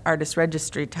beyond the artist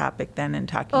registry topic then and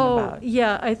talking about. Oh,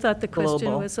 yeah, I thought the question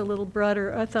global. was a little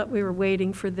broader. I thought we were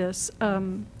waiting for this.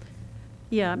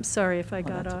 Yeah, I'm sorry if I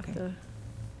got that's off okay.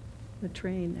 the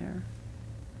train there.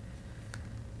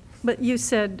 But you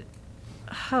said,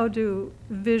 how do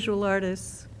visual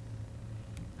artists?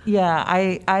 Yeah,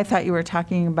 I thought you were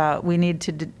talking about we need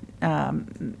to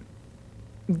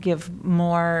give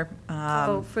more.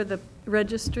 For the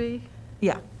registry?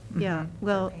 Yeah. Yeah,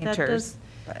 well, that Painters, does,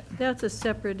 but- that's a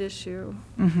separate issue.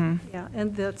 Mm-hmm. Yeah,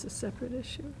 and that's a separate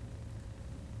issue.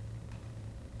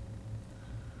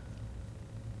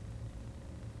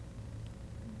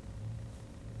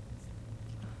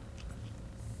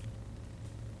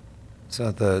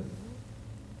 So the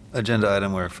agenda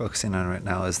item we're focusing on right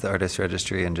now is the artist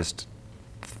registry, and just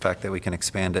the fact that we can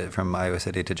expand it from Iowa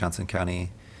City to Johnson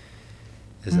County.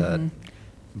 Is that,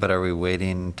 but are we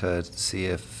waiting to see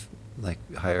if, like,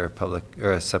 hire a public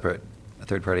or a separate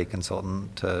third-party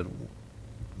consultant to,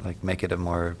 like, make it a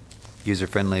more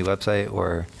user-friendly website,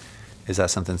 or is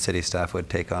that something city staff would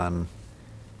take on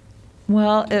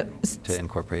Well, to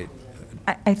incorporate?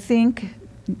 I think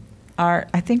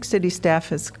city staff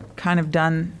has kind of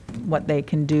done what they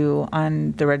can do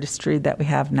on the registry that we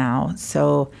have now.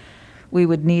 So we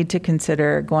would need to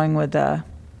consider going with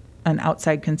an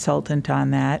outside consultant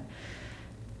on that.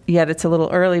 Yet it's a little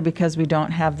early because we don't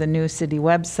have the new city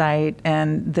website,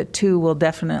 and the two will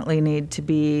definitely need to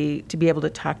be able to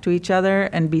talk to each other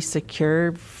and be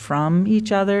secure from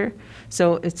each other.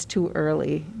 So it's too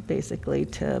early, basically,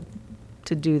 to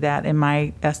do that, in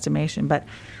my estimation. But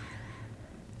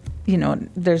you know,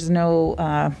 there's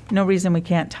no reason we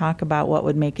can't talk about what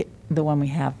would make it, the one we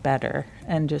have, better,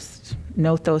 and just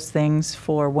note those things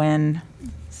for when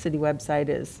city website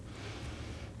is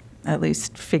at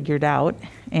least figured out.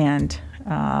 And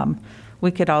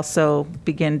we could also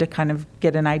begin to kind of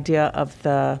get an idea of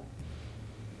the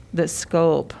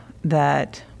scope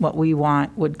that what we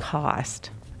want would cost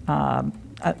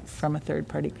from a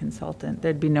third-party consultant.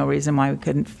 There'd be no reason why we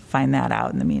couldn't find that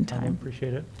out in the I meantime.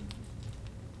 appreciate it.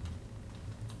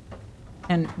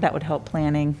 And that would help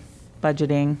planning,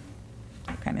 budgeting,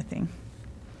 that kind of thing.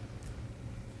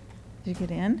 Did you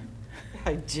get in?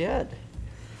 I did.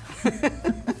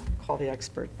 Call the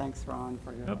expert. Thanks, Ron,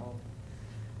 for your Yep.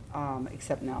 help.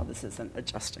 Except now this isn't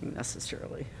adjusting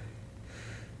necessarily.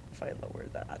 If I lower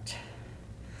that.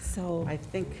 So, I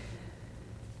think,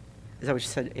 is that what you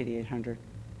said, 8,800?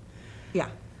 yeah.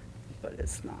 But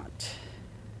it's not.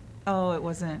 Oh, it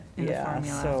wasn't in the Yeah,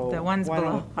 formula. so The one's why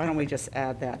below. why don't we just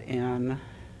add that in?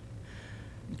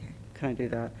 Okay. Can I do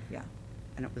that? Yeah.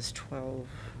 And it was 12.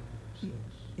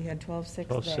 You had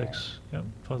 12,600 12,600, yep,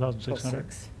 12,600.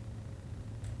 12.6.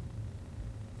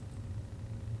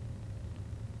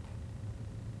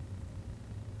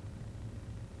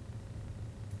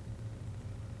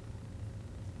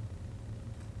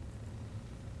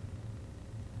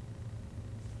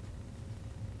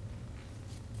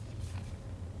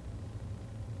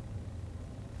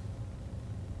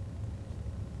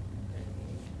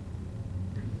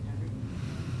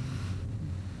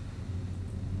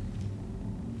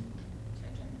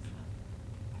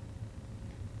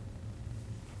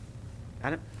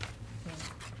 Got it?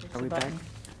 Are we back?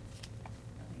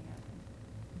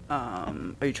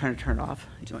 Are you trying to turn it off?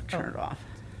 You want to turn it off?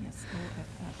 Yes.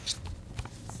 It's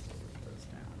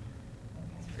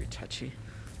very touchy.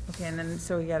 Okay, and then,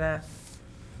 so we gotta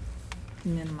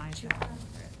minimize that.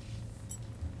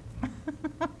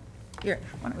 Here,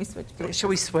 why don't we switch? Shall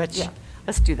we switch? Yeah.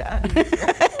 Let's do that.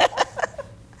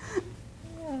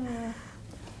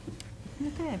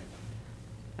 Okay.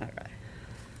 All right.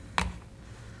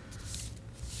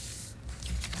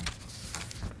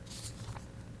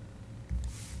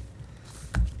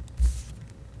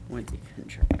 Wendy can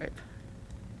drive.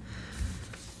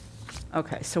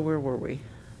 Okay, so where were we?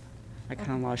 I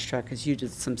kind of lost track because you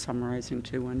did some summarizing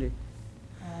too, Wendy.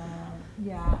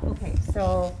 Yeah, okay,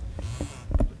 so,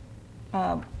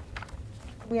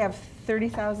 we have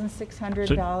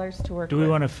 $30,600 to work with. Do we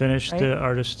want to finish right?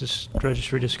 the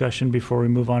registry discussion before we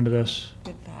move on to this?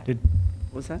 Good thought. Did-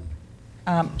 What was that?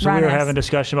 So we Ron were asked- having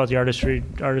discussion about the artistry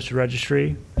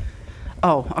registry,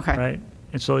 Oh, okay. right?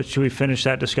 And so should we finish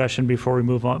that discussion before we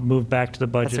move back to the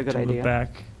budget? That's a good to move idea.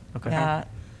 back? Okay. Yeah.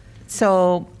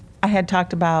 So I had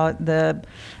talked about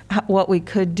what we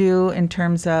could do in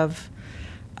terms of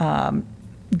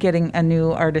getting a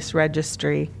new artist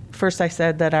registry. First, I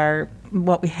said that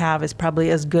what we have is probably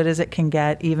as good as it can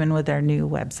get, even with our new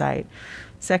website.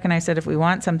 Second, I said if we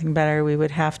want something better, we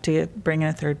would have to bring in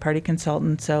a third-party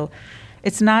consultant. So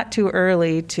it's not too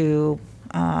early to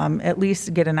at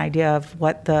least get an idea of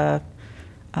what the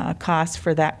cost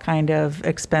for that kind of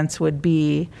expense would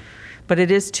be. But it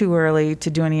is too early to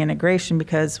do any integration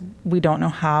because we don't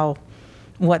know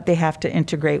what they have to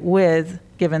integrate with,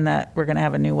 given that we're going to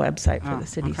have a new website for Oh, the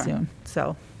city okay. soon.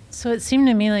 So, So it seemed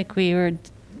to me like we had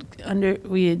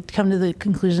come to the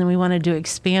conclusion we wanted to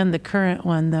expand the current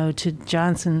one though to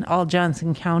all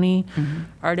Johnson County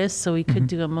artists. So we could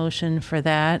do a motion for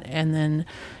that and then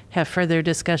have further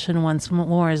discussion once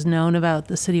more is known about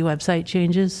the city website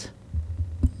changes.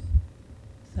 Is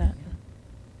that?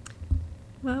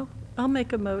 Well, I'll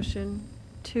make a motion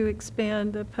to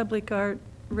expand the public art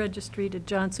registry to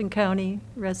Johnson County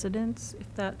residents, if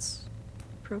that's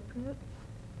appropriate.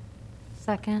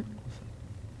 Second.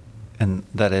 And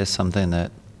that is something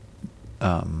that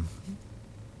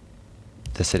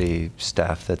the city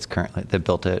staff that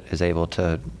built it is able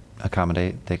to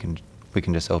accommodate. We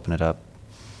can just open it up,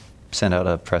 send out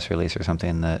a press release or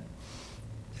something that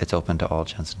it's open to all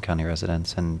Johnson County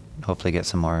residents, and hopefully get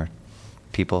some more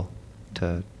people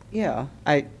to. Yeah,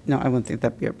 I wouldn't think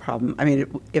that'd be a problem. I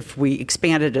mean, if we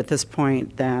expanded at this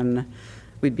point, then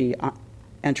we'd be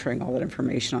entering all that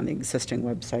information on the existing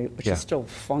website, which Yeah. is still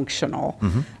functional.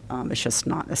 Mhm. It's just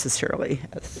not necessarily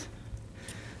as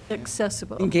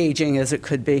Accessible. engaging as it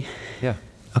could be. Yeah.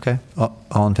 Okay.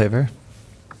 All in favor?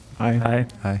 Aye.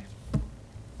 Aye.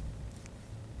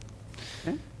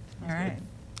 Okay. all right.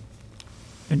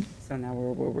 And So now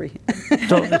where were we?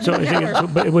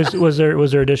 but was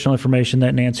there additional information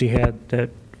that Nancy had that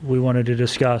we wanted to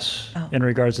discuss Oh. in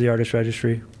regards to the artist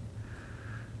registry?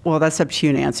 Well, that's up to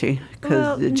you, Nancy,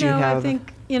 Well, because did you no, have? I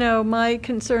think, my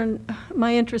concern,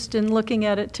 my interest in looking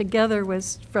at it together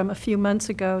was from a few months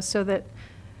ago, so that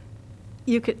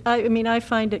you could, I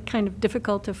find it kind of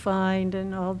difficult to find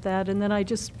and all that, and then I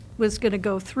just was going to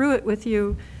go through it with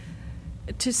you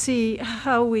to see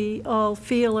how we all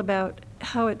feel about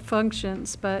how it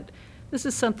functions, but this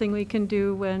is something we can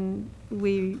do when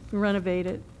we renovate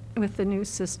it with the new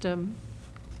system.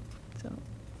 So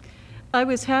I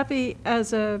was happy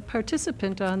as a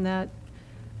participant on that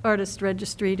artist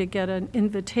registry to get an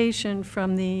invitation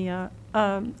from the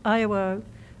Iowa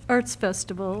Arts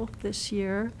Festival this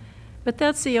year, but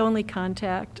that's the only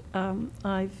contact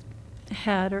I've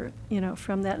had,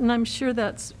 from that, and I'm sure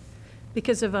that's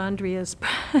because of Andrea's,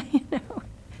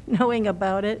 knowing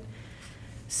about it.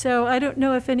 So I don't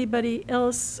know if anybody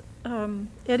else,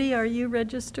 Eddie, are you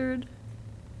registered?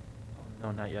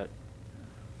 No, not yet.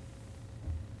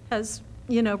 Has,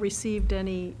 received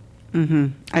any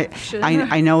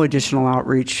I know additional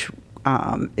outreach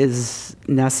is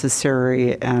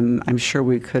necessary, and I'm sure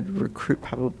we could recruit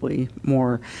probably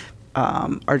more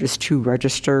artists to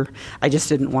register. I just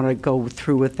didn't want to go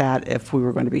through with that if we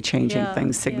were going to be changing Yeah,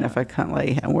 things yeah.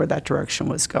 significantly and where that direction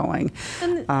was going.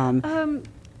 And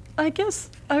I guess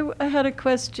I had a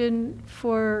question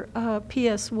for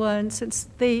PS1, since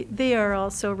they are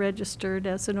also registered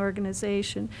as an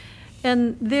organization.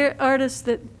 And their artists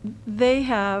that they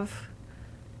have,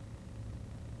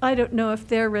 I don't know if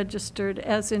they're registered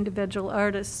as individual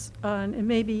artists on, and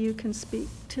maybe you can speak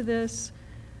to this.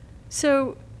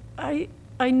 So I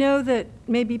know that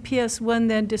maybe PS1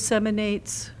 then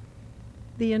disseminates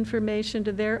the information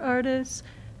to their artists,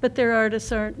 but their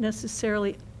artists aren't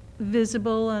necessarily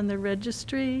visible on the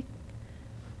registry.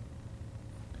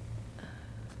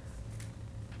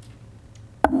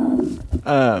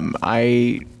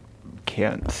 I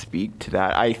can't speak to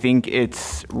that. I think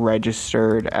it's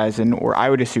registered as or I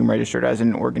would assume registered as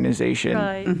an organization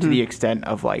Right. to the extent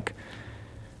of like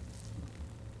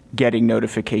getting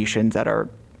notifications that are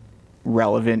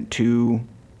relevant to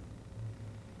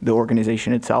the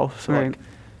organization itself. So Right. like,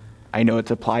 I know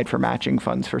it's applied for matching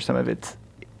funds for some of its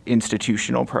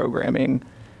institutional programming.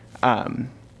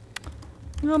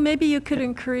 Well, maybe you could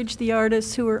encourage the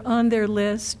artists who are on their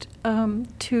list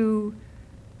to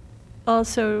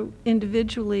also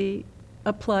individually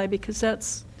apply, because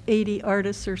that's 80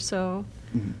 artists or so.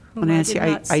 Well, whom Nancy, did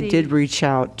not I see. did reach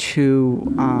out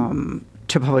to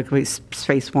Public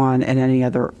Space One and any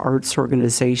other arts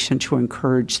organization to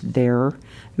encourage their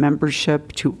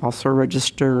membership to also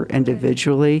register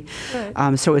individually.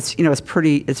 Good. So it's,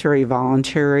 it's very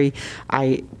voluntary.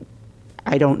 I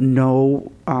don't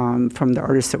know from the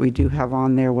artists that we do have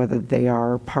on there whether they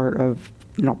are part of,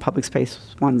 Public Space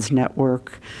One's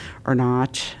network or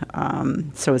not.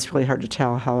 So it's really hard to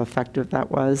tell how effective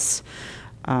that was.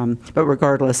 But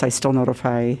regardless, I still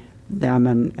notify them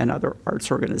and other arts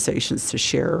organizations to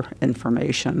share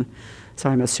information.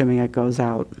 So I'm assuming it goes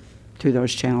out through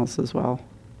those channels as well.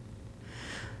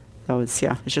 So it's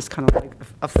just kind of like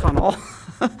a funnel.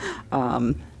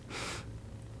 I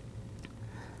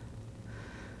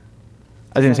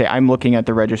was going to say, I'm looking at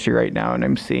the registry right now and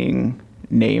I'm seeing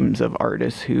names of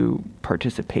artists who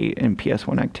participate in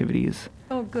PS1 activities.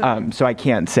 Oh, good. So I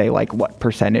can't say like what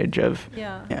percentage of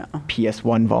Yeah. Yeah.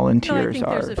 PS1 volunteers No,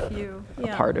 I are think there's a few. a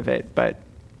Yeah. part of it, but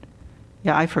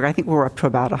Yeah, I forgot. I think we're up to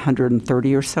about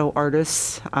 130 or so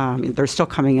artists. They're still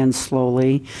coming in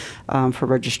slowly for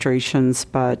registrations,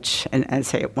 but when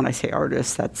I say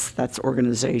artists, that's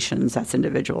organizations, that's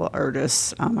individual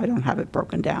artists. I don't have it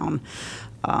broken down.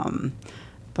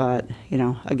 But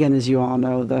again, as you all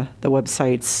know, the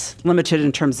website's limited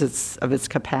in terms of its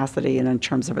capacity and in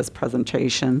terms of its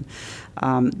presentation.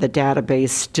 The database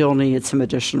still needs some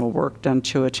additional work done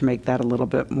to it to make that a little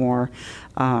bit more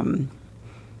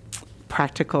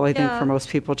practical, I think, Yeah. for most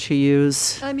people to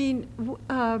use. I mean,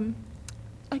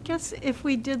 I guess if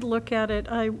we did look at it,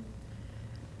 I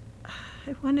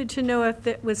wanted to know if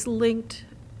it was linked.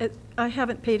 I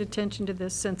haven't paid attention to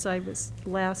this since I was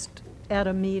last at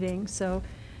a meeting, so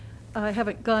I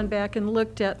haven't gone back and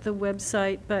looked at the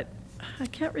website, but I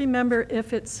can't remember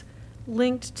if it's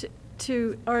linked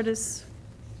to artists'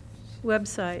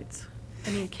 websites. I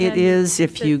mean, It is,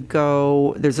 if you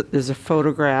go, there's a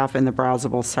photograph in the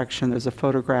browsable section, there's a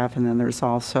photograph, and then there's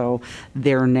also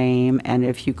their name, and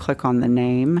if you click on the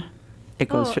name, it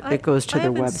goes to the I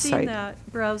haven't seen website. that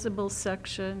browsable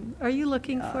section. Are you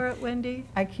looking for it, Wendy?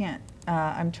 I can't,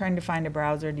 I'm trying to find a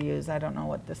browser to use. I don't know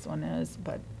what this one is,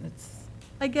 but it's,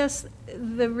 I guess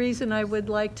the reason I would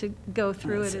like to go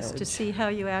through it That's is to Edge. see how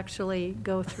you actually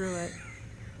go through it.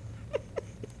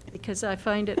 Because I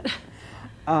find it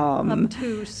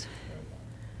obtuse.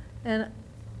 And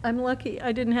I'm lucky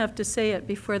I didn't have to say it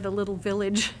before the Little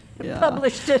Village Yeah.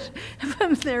 published it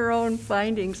from their own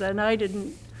findings, and I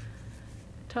didn't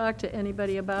talk to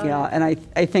anybody about it. Yeah, and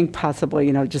I think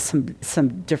possibly, just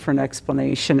some different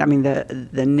explanation. I mean,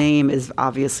 the name is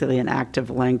obviously an active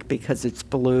link because it's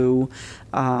blue,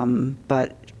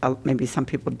 but maybe some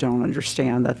people don't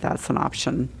understand that that's an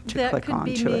option to click That could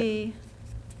be onto it. me.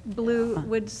 Blue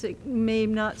would may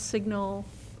not signal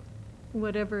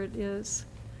whatever it is.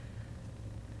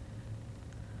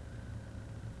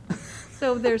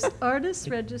 So there's artists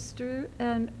register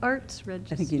and arts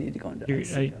register. I think you need to go into You're-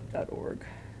 ICF.org.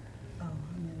 oh,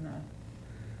 I'm in the,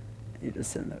 You're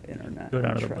just in the internet. go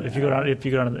down to the, intranet. if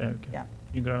you go down to the, okay. Yeah.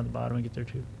 You can go down to the bottom and get there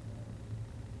too.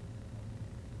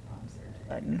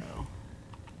 button.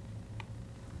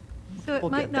 So it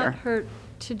We'll might get there. not hurt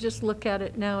to just look at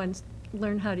it now and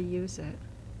learn how to use it.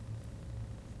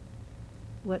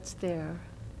 What's there.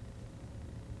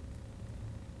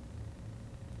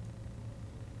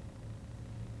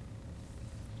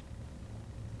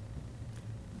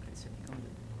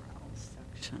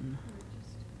 on.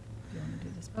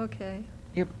 Okay.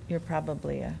 You're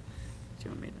probably a, Do you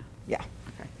want me to? Yeah,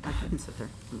 okay, I can sit there.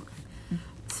 I'm okay.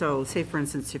 So say, for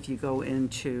instance, if you go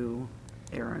into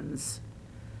Aaron's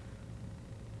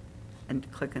and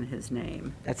click on his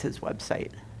name, that's his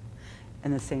website.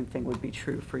 And the same thing would be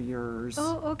true for yours.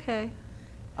 Oh, okay.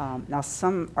 Now,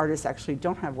 some artists actually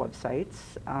don't have websites,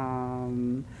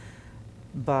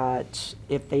 but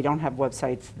if they don't have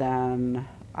websites, then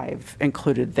I've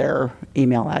included their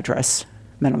email address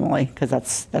minimally, because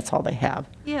that's all they have.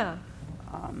 Yeah.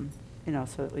 You know,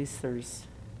 so at least there's,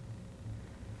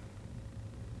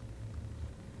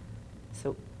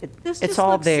 so This it's just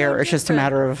all looks so there, it's just a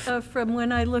matter of, different, from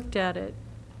when I looked at it.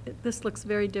 This looks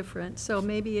very different, so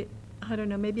maybe, I don't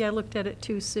know, maybe I looked at it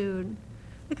too soon.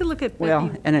 I could look at well,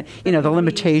 Becky- and, you know, the Becky Lee's.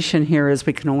 limitation here is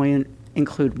we can only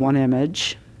include one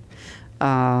image,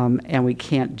 and we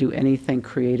can't do anything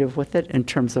creative with it in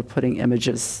terms of putting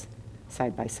images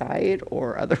side by side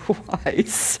or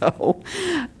otherwise, so,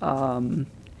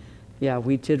 yeah,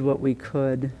 we did what we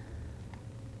could.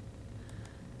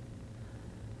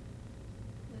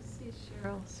 Let's see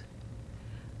Cheryl's.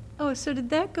 Oh, so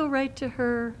did that go right to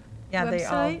her yeah,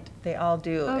 website? they all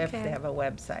do if Okay. they have a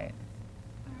website.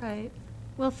 All right.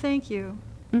 Well, thank you.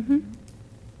 Mm-hmm.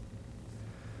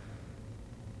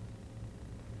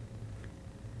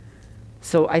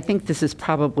 So I think this is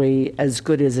probably as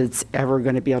good as it's ever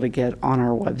going to be able to get on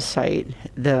our website.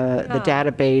 The Yeah.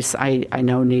 database, I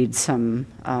know needs some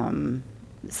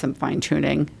fine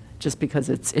tuning, just because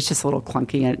it's just a little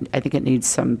clunky, and I think it needs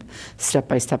some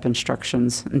step-by-step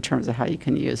instructions in terms of how you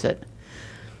can use it.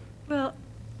 Well,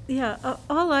 yeah,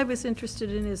 all I was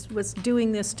interested in was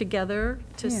doing this together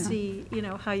to Yeah. see,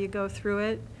 how you go through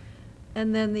it.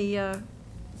 And then the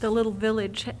little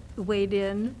village weighed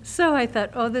in. So I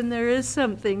thought, oh, then there is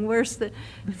something worse that,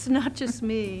 it's not just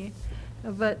me.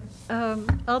 But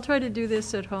I'll try to do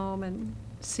this at home and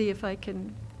see if I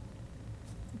can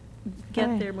get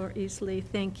Okay. there more easily.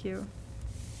 Thank you.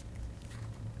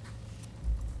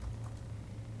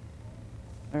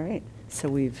 All right, so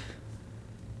we've,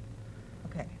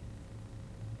 Okay.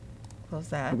 Close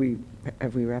that.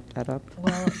 have we wrapped that up?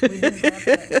 Well, we didn't wrap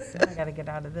it. Now I got to get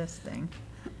out of this thing.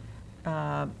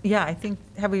 Yeah, I think,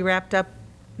 have we wrapped up,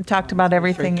 talked about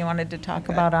everything you wanted to talk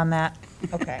about on that?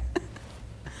 Okay.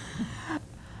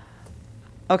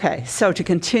 Okay, so to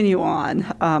continue on,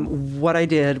 what I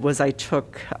did was I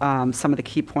took some of the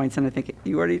key points, and I think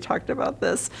you already talked about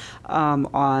this,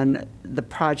 on the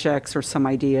projects or some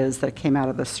ideas that came out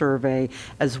of the survey,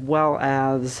 as well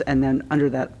as, and then under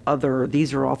that other,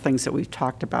 these are all things that we've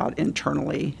talked about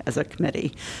internally as a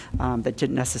committee that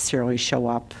didn't necessarily show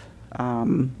up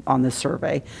on the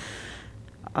survey.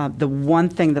 The one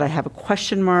thing that I have a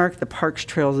question mark, the parks,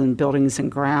 trails, and buildings and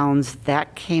grounds,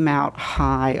 that came out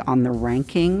high on the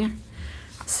ranking.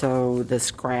 So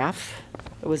this graph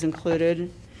was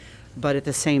included. But at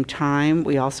the same time,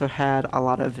 we also had a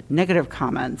lot of negative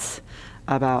comments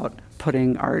about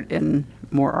putting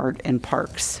more art in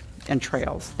parks and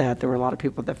trails, that there were a lot of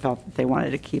people that felt that they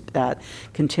wanted to keep that,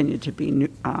 continue to be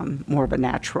more of a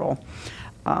natural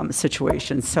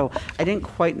situation. So I didn't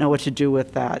quite know what to do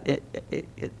with that. It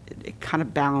kind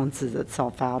of balances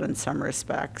itself out in some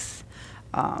respects.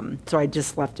 So I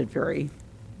just left it very,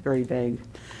 very vague.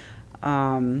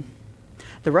 The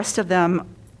rest of them,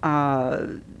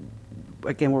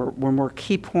 again, were more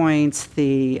key points.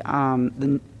 The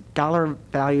dollar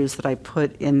values that I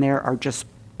put in there are just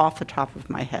off the top of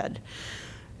my head.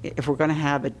 If we're going to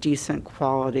have a decent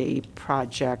quality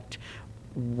project,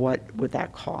 what would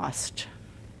that cost?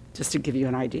 Just to give you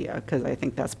an idea, because I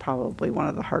think that's probably one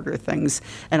of the harder things.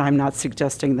 And I'm not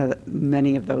suggesting that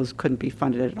many of those couldn't be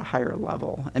funded at a higher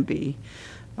level and be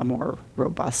a more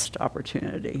robust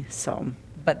opportunity, so.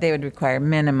 But they would require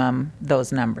minimum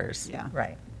those numbers. Yeah.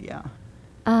 Right. Yeah.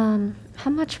 How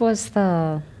much was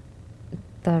the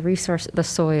resource, the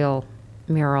soil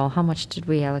mural? How much did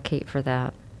we allocate for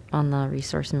that on the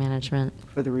resource management?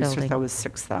 For the research, building? that was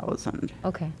 6,000,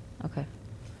 Okay, okay.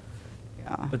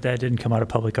 yeah. But that didn't come out of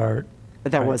public art.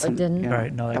 But that Right. wasn't. It didn't? yeah,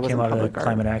 Right, no, that came wasn't out of the public art.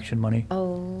 climate action money.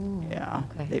 Oh. Yeah,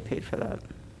 Okay. they paid for that.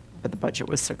 But the budget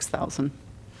was 6,000.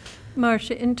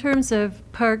 Marcia, in terms of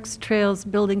parks, trails,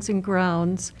 buildings, and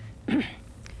grounds, do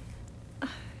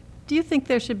you think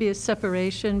there should be a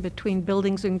separation between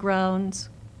buildings and grounds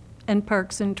and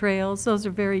parks and trails? Those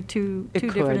are two It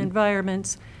different could.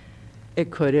 environments.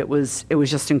 It could, it was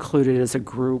just included as a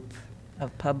group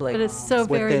Of public. But it's so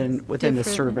very within the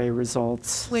different. survey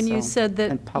results. When you so, said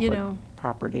that, and you public know,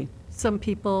 property. some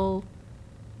people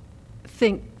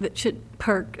think that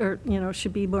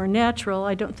should be more natural.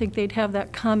 I don't think they'd have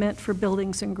that comment for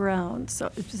buildings and grounds.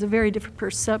 So it's a very different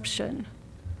perception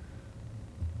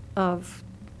of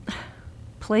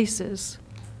places.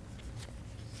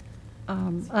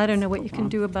 I don't know what you can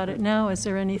do about it now. Is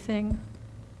there anything?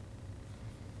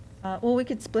 Well, we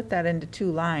could split that into 2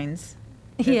 lines.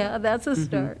 Yeah, that's a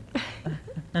start.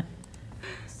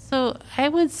 So I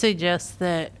would suggest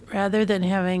that rather than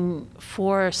having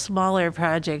 4 smaller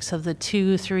projects of the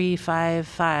 2, 3, 5,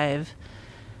 5,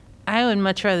 I would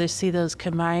much rather see those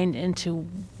combined into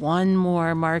one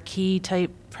more marquee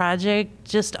type project,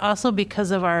 just also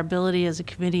because of our ability as a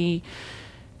committee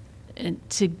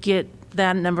to get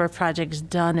that number of projects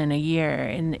done in a year.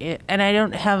 And I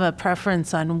don't have a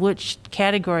preference on which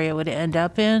category it would end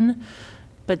up in,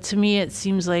 but to me, it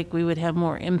seems like we would have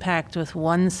more impact with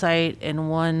one site and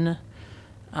one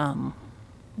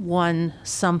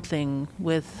something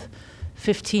with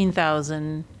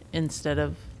 15,000 instead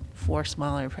of 4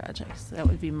 smaller projects. That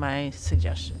would be my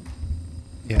suggestion.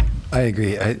 Yeah, I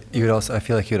agree. I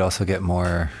feel like you'd also get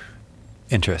more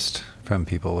interest from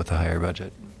people with a higher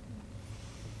budget.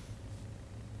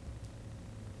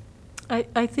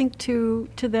 I think to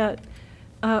that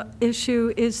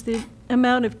issue is the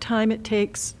amount of time it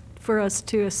takes for us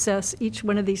to assess each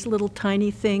one of these little tiny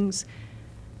things.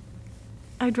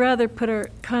 I'd rather put our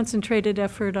concentrated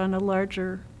effort on a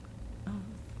larger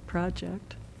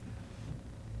project.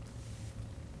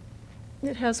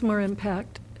 It has more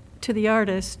impact to the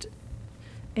artist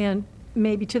and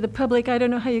maybe to the public. I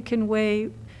don't know how you can weigh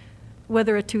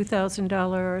whether a $2,000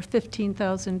 or a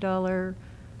 $15,000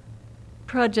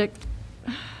 project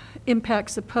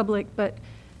impacts the public, but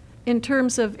in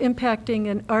terms of impacting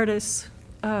an artist's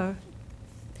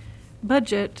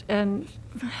budget and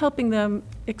helping them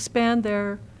expand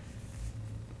their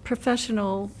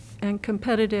professional and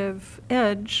competitive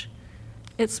edge,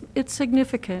 it's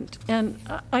significant. And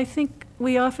I think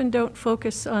we often don't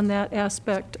focus on that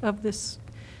aspect of this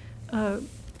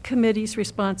committee's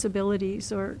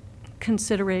responsibilities or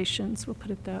considerations, we'll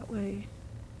put it that way.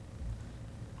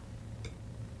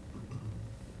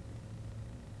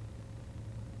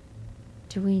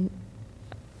 Do we,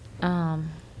 I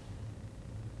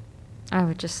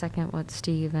would just second what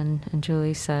Steve and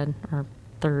Julie said, or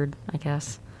third, I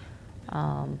guess,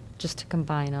 just to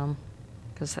combine them,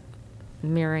 because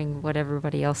mirroring what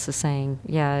everybody else is saying,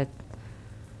 yeah,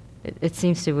 it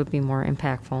seems to would be more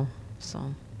impactful,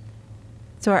 so.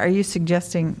 So are you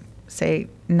suggesting, say,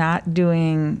 not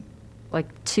doing, Like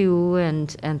 2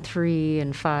 and 3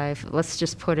 and 5, let's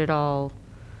just put it all,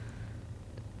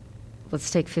 let's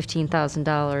take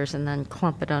 $15,000 and then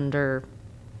clump it under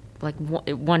like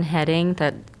one heading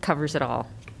that covers it all.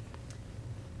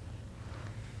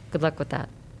 Good luck with that.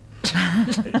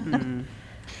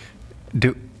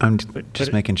 I'm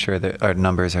just making sure that our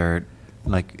numbers are,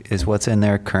 like, is what's in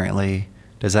there currently,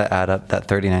 does that add up, that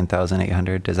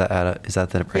 39,800, does that add up, is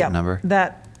that the right yeah, number?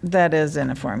 that is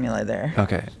in a formula there.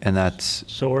 Okay, and that's,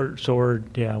 So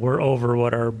we're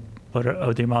over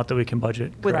the amount that we can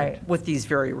budget. Right. With these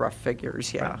very rough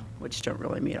figures, yeah, which don't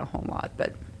really mean a whole lot,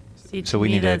 but. See, So to we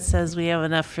me, need to- that says we have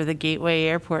enough for the Gateway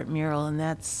Airport mural, and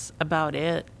that's about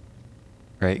it.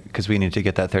 right, because we need to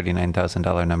get that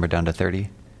 $39,000 number down to 30?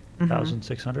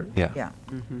 1,600? Yeah. Yeah.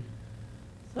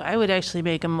 So I would actually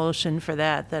make a motion for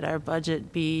that our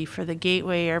budget be for the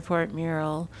Gateway Airport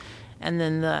mural, and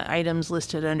then the items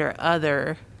listed under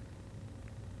other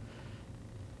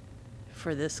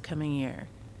for this coming year.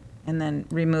 And then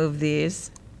remove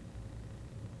these.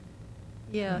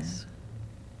 Yes.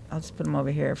 I'll just put them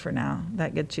over here for now.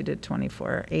 That gets you to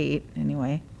 24,800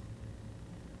 anyway.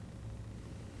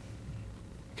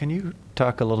 Can you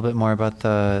talk a little bit more about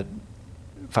the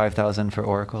 5,000 for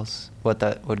oracles, what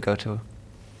that would go to?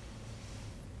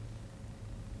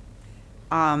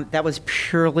 That was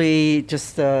purely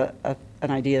just an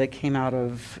idea that came out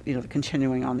of,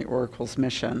 continuing on the Oracle's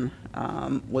mission,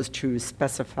 was to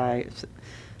specify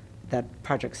that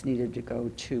projects needed to go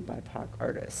to BIPOC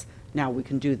artists. Now, we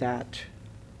can do that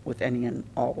with any and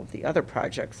all of the other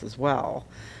projects as well,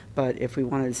 but if we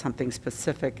wanted something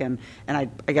specific, and I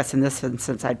guess in this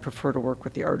instance, I'd prefer to work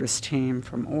with the artist team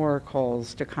from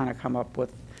Oracle's to kind of come up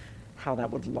with how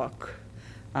that would look.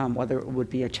 Whether it would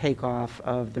be a takeoff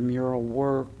of the mural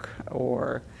work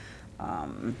or,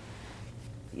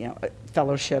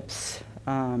 fellowships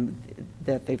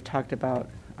that they've talked about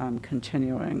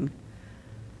continuing.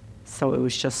 So it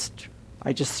was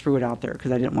I just threw it out there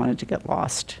because I didn't want it to get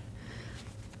lost.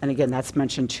 And again, that's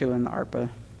mentioned too in the ARPA.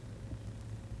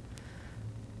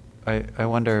 I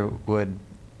wonder, would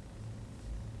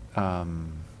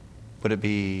it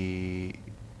be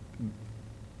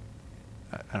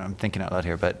I'm thinking out loud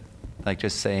here, but like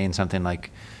just saying something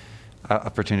like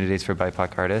opportunities for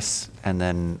BIPOC artists, and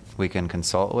then we can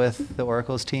consult with the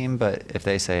Oracles team. But if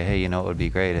they say, hey, you know what would be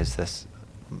great is this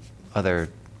other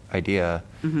idea,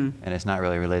 and it's not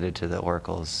really related to the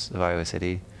Oracles of Iowa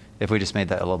City, if we just made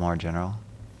that a little more general.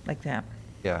 Like that.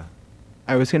 Yeah.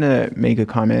 I was going to make a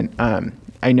comment.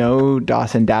 I know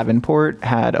Dawson Davenport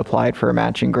had applied for a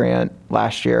matching grant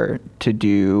last year to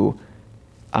do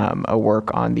a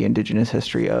work on the indigenous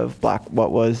history of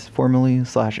what was formerly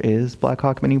 / is Black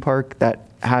Hawk Mini Park. That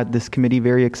had this committee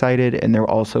very excited, and there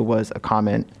also was a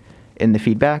comment in the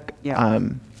feedback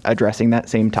addressing that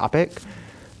same topic.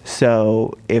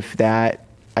 So if that,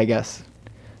 I guess,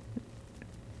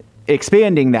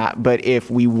 expanding that, but if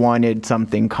we wanted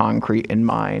something concrete in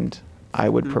mind, I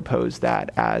would propose that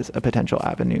as a potential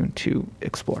avenue to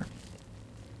explore.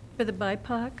 For the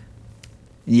BIPOC?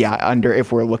 Yeah,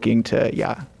 if we're looking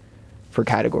to, for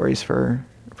categories for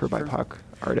BIPOC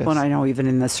artists. Well, I know even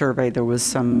in the survey, there was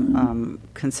some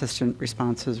consistent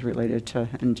responses related to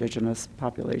indigenous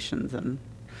populations and.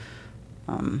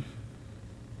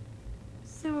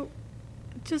 So,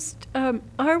 just,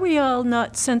 are we all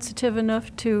not sensitive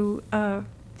enough to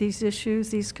these issues,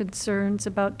 these concerns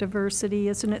about diversity?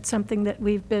 Isn't it something that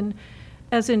we've been,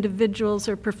 as individuals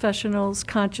or professionals,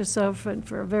 conscious of and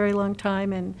for a very long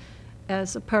time? And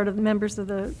as a part of the members of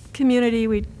the community,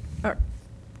 we are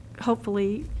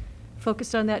hopefully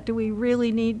focused on that. Do we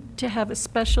really need to have a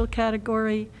special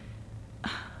category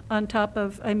on top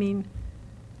of, I mean,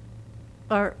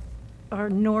 our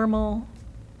normal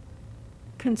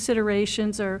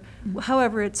considerations, or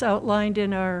however it's outlined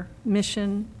in our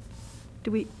mission?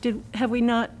 Have we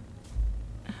not?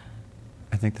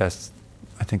 I think that's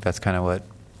kind of what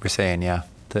we're saying. Yeah,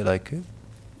 that like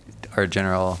our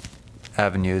general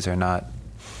avenues are not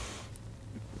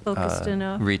Focused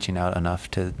enough? reaching out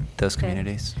enough to those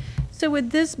communities. So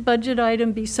would this budget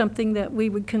item be something that we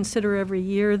would consider every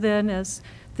year then, as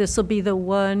this will be the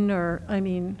one, or, I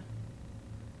mean,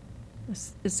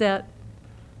 is that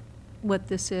what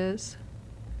this is?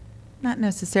 Not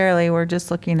necessarily. We're just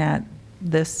looking at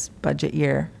this budget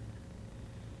year.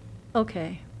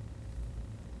 Okay.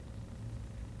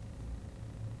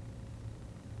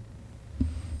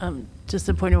 Just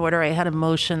a point of order, I had a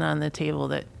motion on the table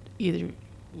that either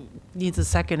needs a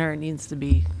second or it needs to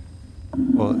be.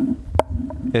 Well,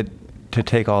 to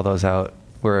take all those out,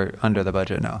 we're under the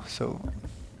budget now. So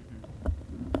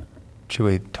should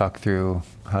we talk through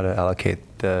how to allocate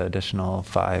the additional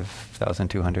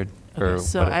 5,200? Okay,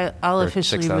 so I'll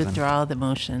officially 6,000? withdraw the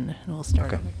motion and we'll start.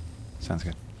 Okay, over. sounds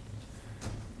good.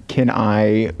 Can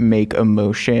I make a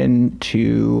motion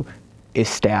to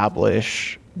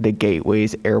establish the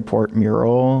Gateway's airport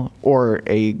mural, or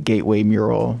a Gateway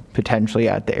mural potentially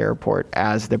at the airport,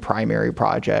 as the primary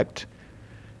project?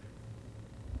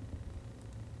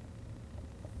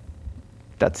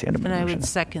 That's the end of my And I motion. would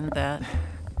second that.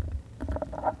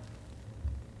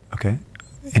 Okay.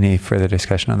 Any further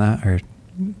discussion on that, or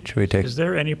should we take? Is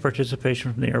there any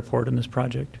participation from the airport in this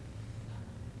project?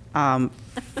 From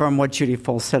what Judy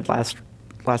Full said last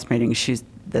meeting,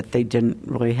 that they didn't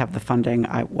really have the funding.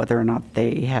 Whether or not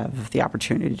they have the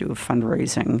opportunity to do a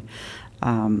fundraising,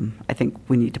 I think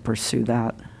we need to pursue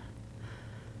that.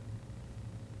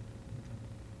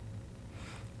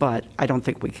 But I don't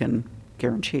think we can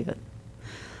guarantee it.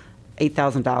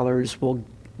 $8,000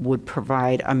 would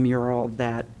provide a mural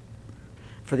that,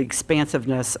 for the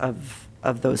expansiveness of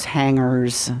those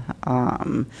hangars,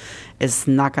 is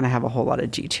not going to have a whole lot of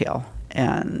detail.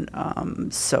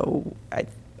 And so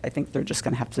I think they're just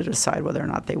going to have to decide whether or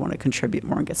not they want to contribute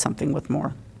more and get something with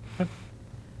more.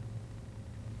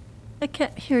 I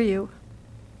can't hear you.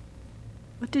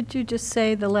 What did you just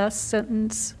say, the last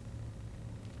sentence?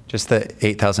 Just that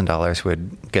 $8,000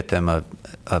 would get them a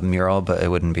mural, but it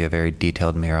wouldn't be a very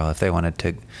detailed mural. If they wanted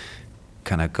to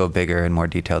kind of go bigger and more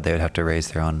detailed, they would have to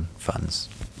raise their own funds.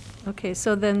 Okay,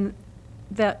 so then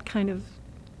that kind of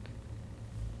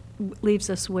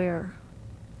leaves us where?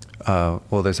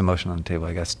 Well, there's a motion on the table,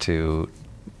 I guess, to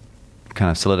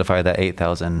kind of solidify that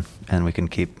 8,000, and we can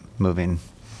keep moving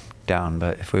down.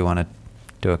 But if we want to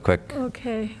do a quick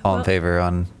Okay. all in well, favor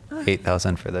on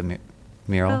 8,000 for the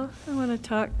mural. Well, I want to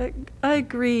talk. I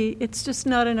agree. It's just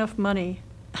not enough money.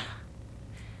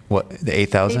 What, the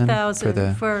 8,000?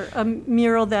 8,000 for a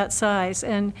mural that size.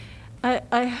 And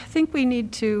I think we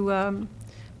need to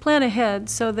plan ahead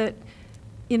so that,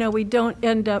 we don't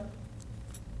end up,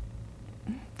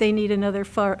 they need another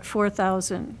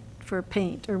 4,000 for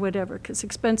paint or whatever, because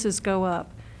expenses go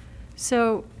up.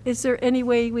 So is there any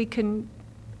way we can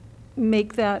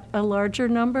make that a larger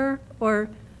number, or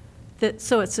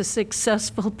so it's a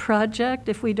successful project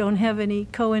if we don't have any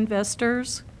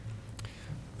co-investors?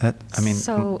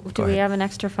 So go do we ahead. have an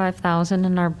extra 5,000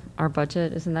 in our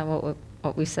budget? Isn't that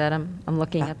what we said? I'm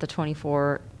looking at the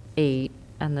 24.8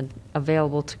 and the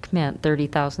available to commit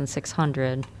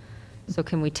 30,600. So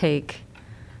can we take,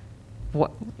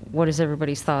 what is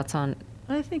everybody's thoughts on?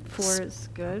 I think 4 is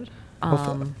good.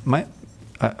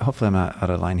 Hopefully I'm not out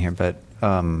of line here, but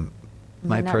my not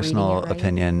reading personal it right.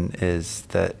 opinion is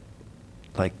that,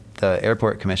 like, the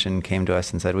airport commission came to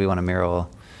us and said, we want a mural,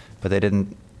 but they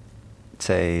didn't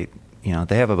say,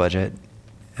 they have a budget,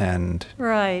 and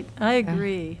Right, I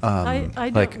agree. I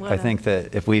don't like, I wanna- think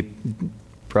that if we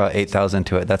brought 8,000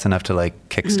 to it, that's enough to, like,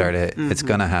 kickstart it. It's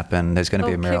gonna happen. There's gonna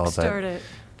be a mural, kickstart but it.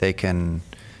 they can,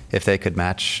 if they could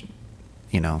match,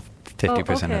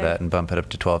 50% of okay. that and bump it up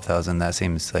to 12,000, that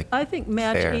seems like I think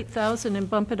match fair. 8,000 and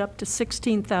bump it up to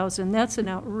 16,000. That's an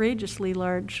outrageously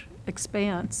large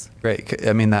expanse. Right.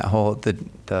 I mean, that whole,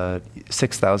 the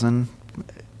 6,000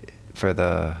 for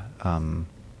the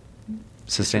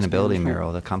sustainability management.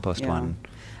 mural, the compost Yeah. one.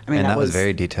 I mean, and that that was was-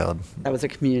 very detailed. That was a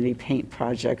community paint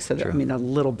project, so that, True. a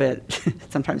little bit,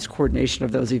 sometimes coordination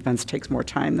of those events takes more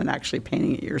time than actually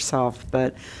painting it yourself,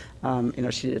 but,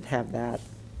 she did have that.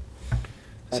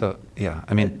 So, yeah,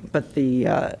 I mean, But the,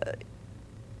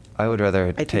 I would rather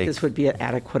I take. think this would be an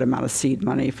adequate amount of seed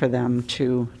money for them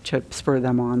to spur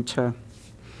them on to,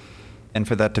 And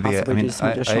for that to be, possibly do some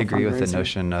I additional agree with the fundraising.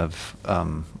 notion of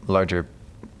larger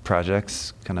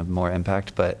projects, kind of more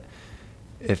impact, but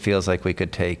it feels like we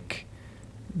could take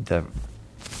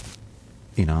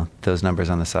those numbers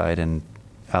on the side and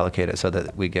allocate it so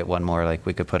that we get one more, like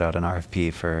we could put out an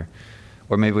RFP for,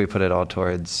 or maybe we put it all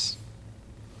towards,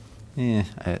 I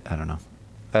don't know.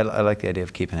 I like the idea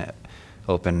of keeping it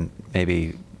open,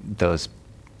 maybe those,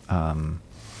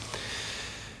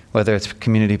 whether it's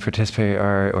community participatory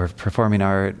art or performing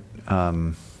art,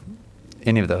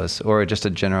 any of those, or just a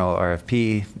general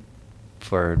RFP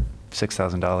for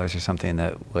 $6,000 or something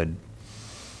that would,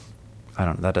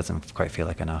 that doesn't quite feel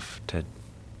like enough to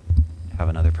have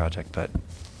another project, but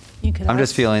You could I'm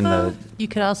just also- feeling You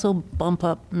could also bump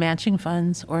up matching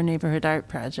funds or neighborhood art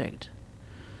project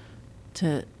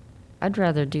to, I'd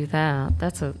rather do that.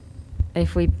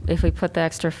 If we put the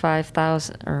extra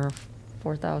 5,000 or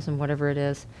 4,000, whatever it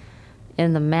is,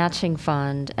 in the matching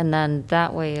fund, and then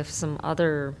that way if some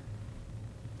other,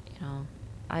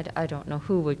 I don't know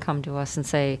who would come to us and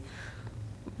say,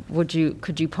 could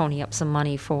you pony up some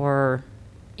money for,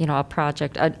 a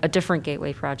project, a different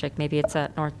gateway project, maybe it's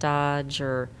at North Dodge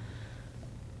or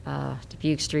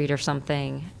Dubuque Street or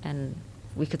something, and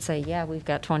we could say, yeah, we've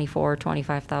got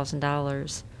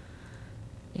 $25,000.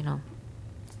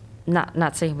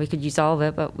 Not saying we could use all of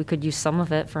it, but we could use some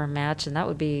of it for a match, and that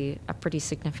would be a pretty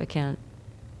significant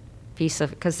piece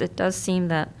of, because it does seem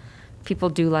that people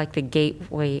do like the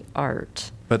gateway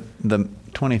art. But the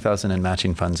 20,000 in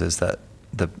matching funds is that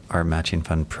our matching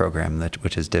fund program,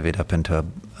 which is divvied up into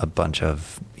a bunch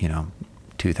of,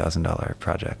 $2,000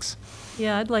 projects.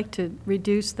 Yeah, I'd like to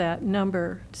reduce that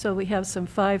number, so we have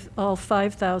all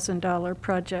 $5,000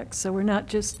 projects, so we're not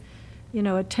just,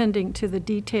 attending to the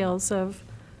details of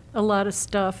a lot of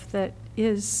stuff that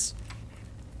is,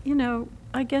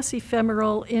 I guess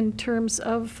ephemeral in terms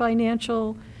of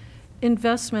financial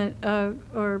investment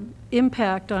or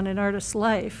impact on an artist's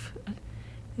life.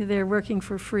 They're working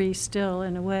for free still,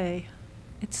 in a way.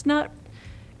 It's not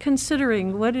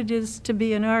considering what it is to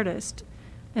be an artist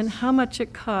and how much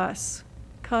it costs.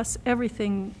 Costs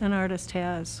everything an artist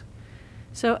has.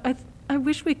 So I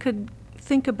wish we could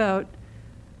think about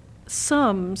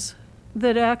sums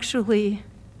that actually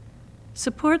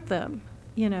support them,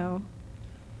 You're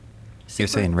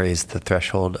saying raise the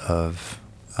threshold of,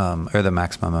 or the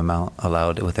maximum amount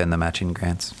allowed within the matching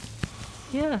grants?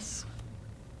 Yes.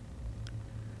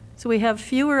 So we have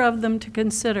fewer of them to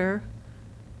consider,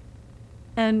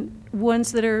 and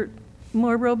ones that are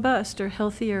more robust or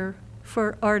healthier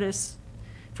for artists,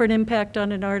 for an impact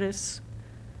on an artist's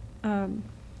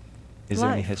Is there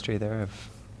any life. history there of,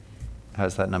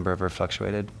 has that number ever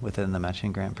fluctuated within the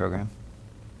matching grant program?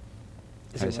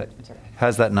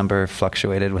 Has that number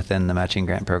fluctuated within the matching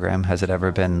grant program? Has it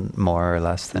ever been more or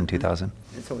less than 2,000?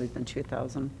 it's always been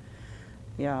 2,000.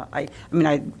 Yeah, I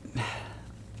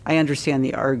understand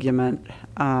the argument,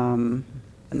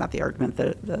 not the argument,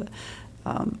 the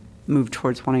move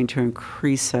towards wanting to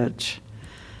increase it.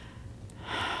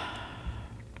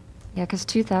 Yeah, because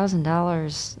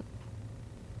 $2,000,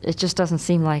 it just doesn't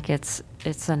seem like it's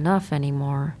enough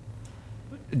anymore.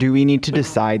 Do we need to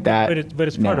decide that? But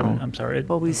it's part of now? it, I'm sorry.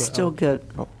 But we still get,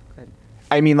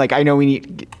 I mean, like, I know we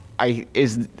need,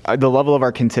 the level of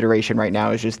our consideration right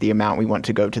now is just the amount we want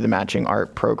to go to the matching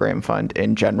art program fund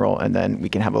in general, and then we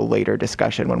can have a later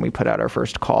discussion when we put out our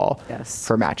first call Yes.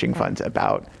 for matching funds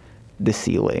about the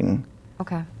ceiling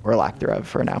Okay. or lack thereof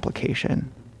for an application.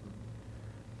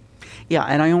 Yeah,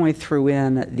 and I only threw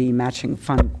in the matching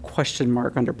fund question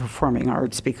mark under performing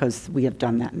arts because we have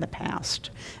done that in the past,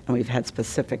 and we've had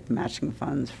specific matching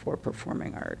funds for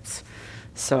performing arts.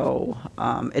 So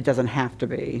it doesn't have to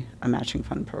be a matching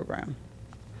fund program.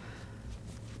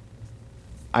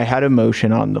 I had a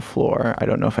motion on the floor. I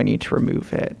don't know if I need to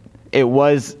remove it. It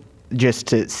was just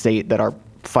to state that our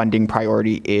funding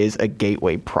priority is a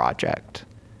gateway project.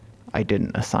 I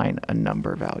didn't assign a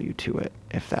number value to it,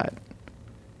 if that.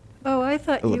 Oh, I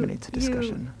thought Eliminates the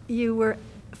discussion. you were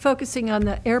focusing on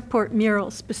the airport mural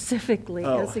specifically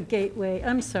as a gateway.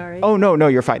 I'm sorry. Oh, no,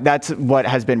 you're fine. That's what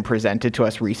has been presented to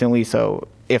us recently. So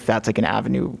if that's like an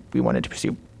avenue we wanted to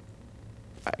pursue,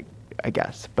 I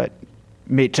guess. But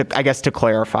I guess to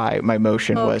clarify, my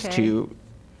motion was Okay. to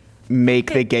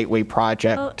make Okay. the gateway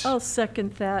project I'll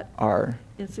second that. our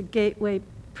It's a gateway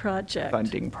project.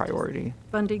 funding priority.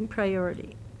 Funding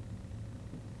priority.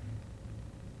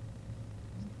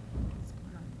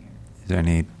 Is there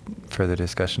any further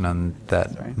discussion on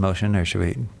that Sorry. motion, or should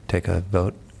we take a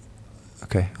vote?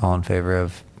 Okay, all in favor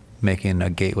of making a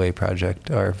gateway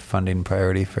project our funding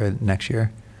priority for next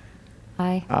year?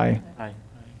 Aye. Aye. Aye.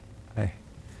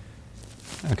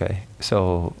 Okay,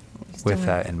 so with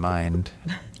that in mind,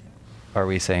 are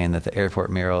we saying that the airport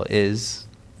mural is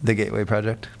the gateway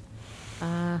project?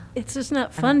 It's just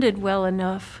not funded well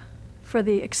enough for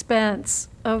the expense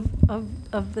of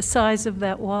the size of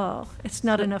that wall. It's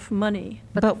not enough money.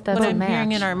 But that's What a I'm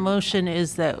hearing in match. our motion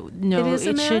is that, no, It is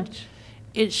a should, match?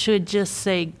 it should just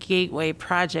say gateway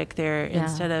project there Yeah.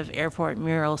 instead of airport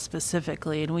mural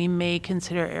specifically. And we may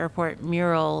consider airport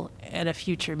mural at a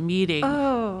future meeting,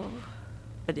 Oh,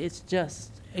 but it's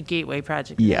just a gateway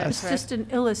project. Yes. it's just an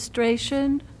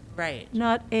illustration, Right,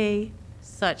 not a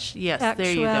such, yes, there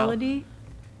you go. actuality.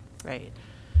 Right.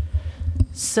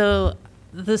 So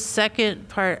the second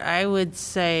part, I would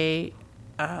say,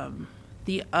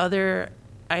 the other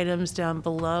items down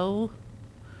below,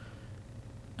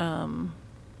 do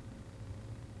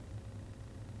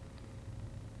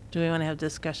we want to have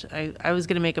discussion? I was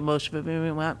going to make a motion, but maybe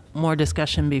we want more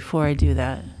discussion before I do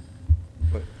that.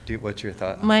 What's your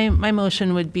thought? My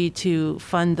motion would be to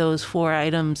fund those 4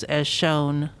 items as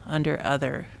shown under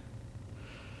other.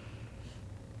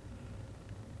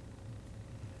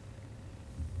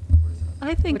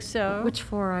 I think so. Which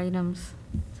 4 items?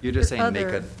 You're just saying make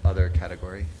Other. an other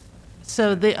category?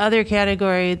 So the other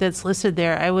category that's listed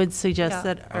there, I would suggest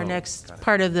Yeah. that our Oh, next got it.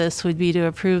 part of this would be to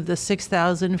approve the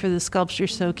 6,000 for the sculpture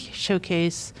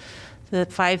showcase, the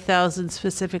 5,000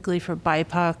 specifically for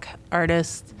BIPOC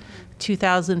artists,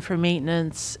 2,000 for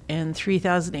maintenance, and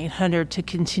 3,800 to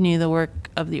continue the work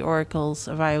of the Oracles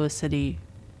of Iowa City.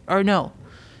 Or no,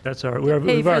 That's all right.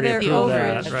 pay We've for already their approved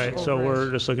that, overage. right? So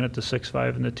we're just looking at the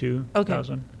 6.5 and the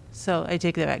 2,000. so I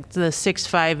take that back, the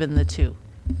 6,500 and the 2.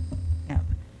 Yeah.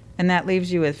 And that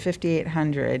leaves you with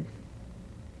 5,800.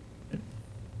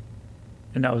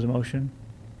 And that was a motion?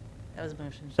 That was a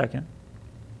motion. Second?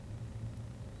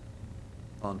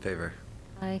 All in favor?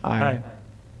 Aye. Aye. You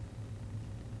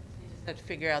just have to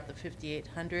figure out the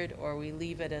 5,800, or we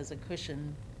leave it as a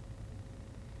cushion.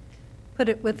 Put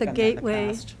it with a Done that in the gateway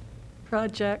past.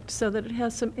 project so that it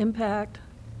has some impact.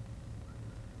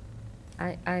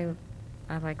 I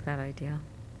like that idea.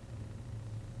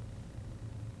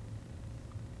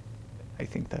 I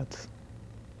think that's.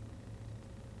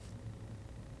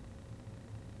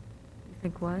 You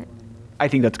think what? I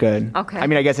think that's good. Okay. I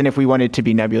mean, I guess, and if we wanted to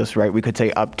be nebulous, right, we could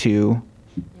say up to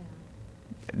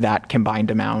that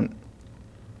combined amount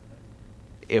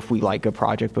if we like a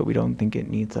project, but we don't think it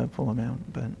needs a full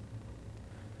amount, but.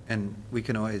 And we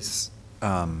can always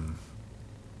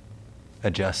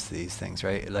adjust these things,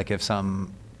 right? Like if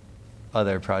some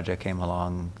other project came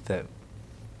along that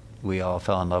we all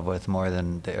fell in love with more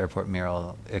than the airport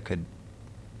mural, it could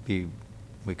be,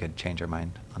 we could change our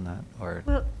mind on that, or,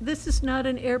 Well, this is not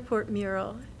an airport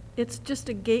mural. It's just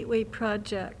a gateway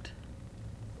project.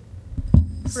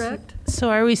 Correct? So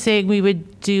are we saying we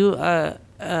would do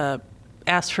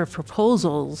ask for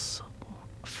proposals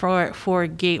for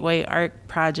gateway art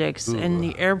projects, and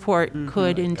the airport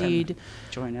could indeed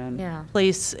Join in. Yeah.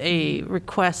 place a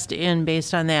request in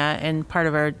based on that, and part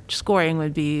of our scoring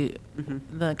would be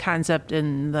the concept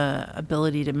and the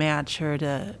ability to match or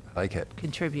to I like it.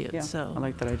 contribute, Yeah, so. I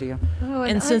like that idea. Oh,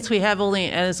 And I- since we have only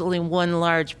one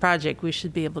large project, we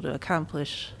should be able to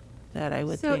accomplish that, I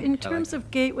would So think. in terms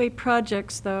of gateway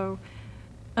projects, though,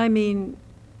 I mean,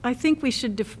 I think we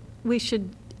should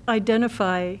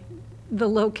identify the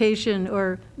location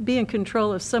or be in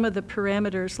control of some of the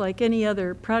parameters like any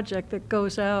other project that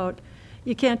goes out.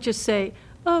 You can't just say,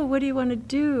 oh, what do you want to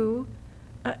do?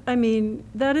 I mean,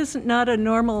 that is not a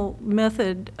normal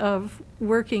method of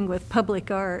working with public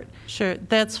art. Sure,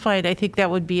 that's fine. I think that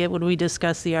would be it when we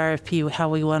discuss the RFP, how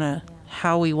we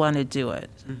want to do it.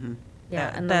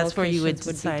 Yeah, and the That's where you would locations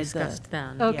would be decide discussed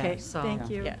then. Okay, so- thank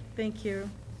you, Yeah. thank you.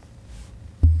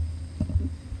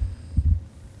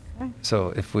 So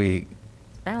if we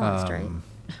Balanced,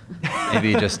 right?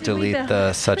 maybe just Do we delete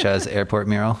the such as airport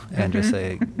mural and just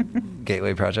say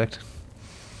gateway project.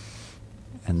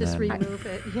 And Just then remove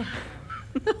it, yeah.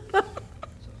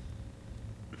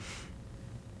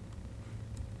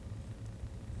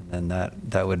 and then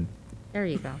that would There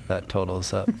you go. that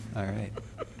totals up. All right.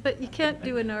 But you can't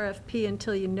do an RFP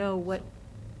until you know what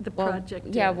the Well, project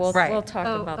is. yeah, we'll Right. talk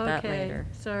about that later.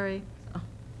 Sorry.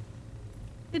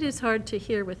 It is hard to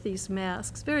hear with these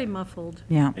masks, very muffled.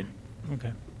 Yeah.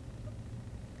 Okay.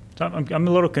 So I'm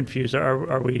a little confused.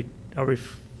 Are we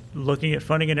looking at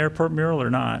funding an airport mural or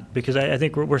not? Because I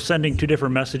think we're sending two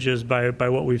different messages by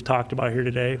what we've talked about here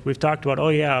today. We've talked about, oh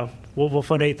yeah, we'll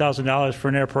fund $8,000 for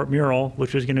an airport mural,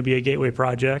 which is going to be a gateway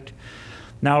project.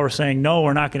 Now we're saying, no,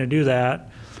 we're not going to do that.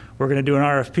 We're going to do an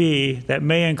RFP that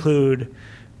may include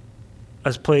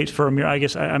a place for a mural. I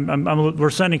guess we're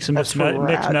sending some That's where we're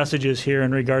mixed at. messages here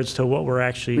in regards to what we're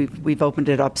actually. We've opened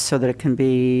it up so that it can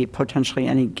be potentially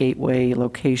any gateway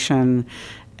location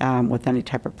with any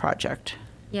type of project.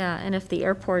 Yeah, and if the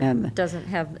airport And- doesn't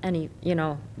have any,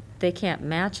 they can't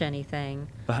match anything.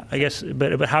 I guess,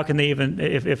 but how can they even,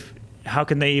 how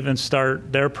can they even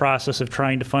start their process of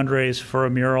trying to fundraise for a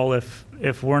mural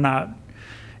if we're not,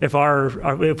 if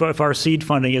our seed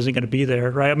funding isn't going to be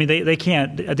there, right? I mean, they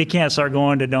can't start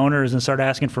going to donors and start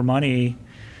asking for money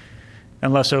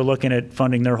unless they're looking at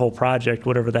funding their whole project,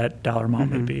 whatever that dollar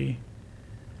amount may be.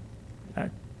 I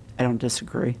don't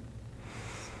disagree.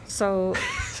 So,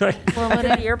 Sorry. well, But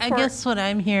the I airport. guess what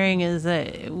I'm hearing is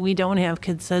that we don't have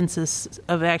consensus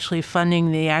of actually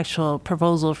funding the actual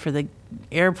proposal for the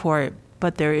airport,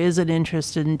 but there is an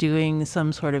interest in doing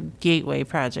some sort of gateway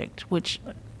project, which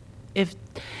if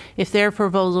their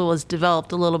proposal was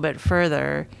developed a little bit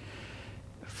further,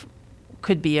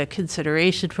 could be a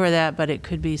consideration for that, but it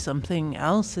could be something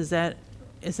else. Is that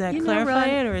clarify Ron,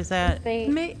 it, or is that?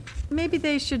 Maybe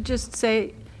they should just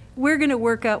say, we're going to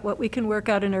work out what we can work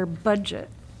out in our budget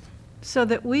so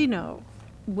that we know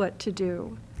what to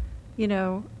do,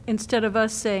 instead of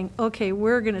us saying, okay,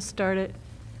 we're going to start it.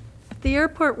 If the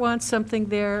airport wants something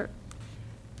there,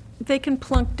 they can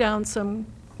plunk down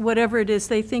whatever it is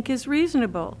they think is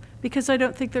reasonable, because I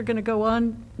don't think they're going to go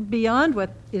on beyond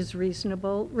what is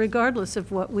reasonable, regardless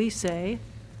of what we say.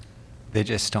 They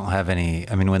just don't have any,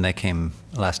 I mean, when they came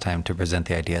last time to present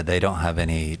the idea, they don't have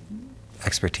any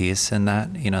expertise in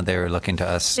that. They were looking to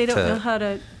us They don't know how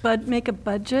to make a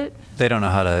budget. They don't know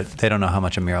how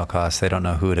much a mural costs. They don't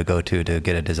know who to go to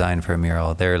get a design for a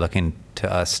mural. They're looking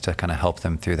to us to kind of help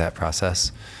them through that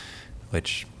process,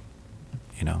 which,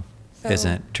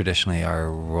 isn't traditionally our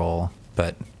role,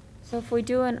 but. So if we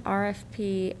do an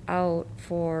RFP out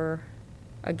for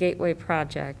a gateway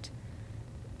project,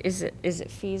 is it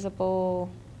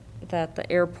feasible that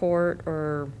the airport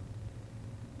or?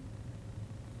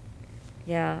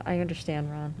 Yeah, I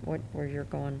understand, Ron, where you're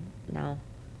going now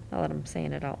that I'm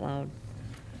saying it out loud.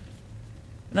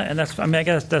 And I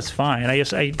guess that's fine. I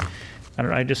guess I don't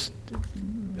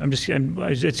know.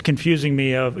 It's confusing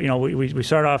me of, we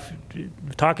start off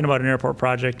talking about an airport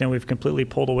project and we've completely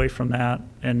pulled away from that.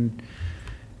 And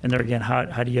there again,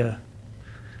 how do you?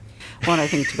 One, I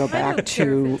think to go back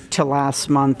to last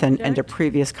month and to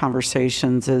previous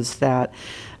conversations is that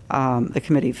the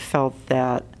committee felt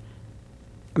that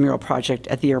a mural project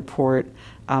at the airport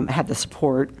had the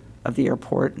support of the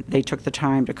airport. They took the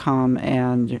time to come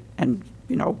and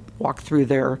walk through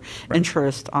their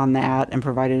interest on that and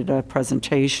provided a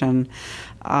presentation.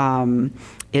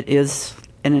 It is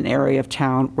in an area of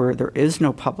town where there is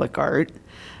no public art.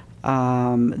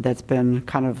 That's been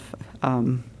kind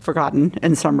of forgotten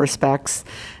in some respects,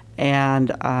 and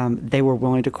they were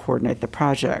willing to coordinate the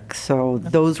project. So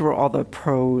those were all the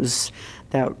pros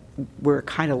that were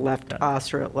kind of left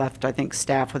us, or it left, I think,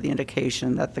 staff with the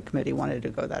indication that the committee wanted to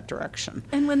go that direction.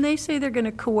 And when they say they're going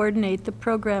to coordinate the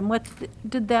program, what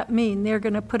did that mean? They're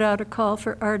going to put out a call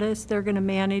for artists, they're going to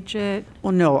manage it?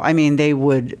 Well, no, I mean, they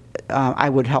would, I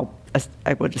would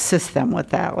assist them with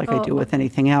that, like I do with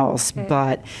anything else, Okay.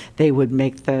 but they would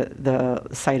make the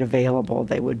site available.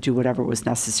 They would do whatever was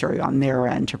necessary on their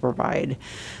end to provide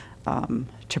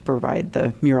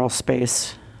the mural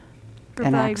space.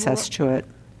 provide. access to it.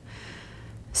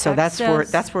 So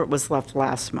Access. that's where it was left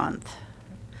last month.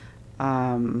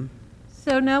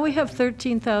 So now we have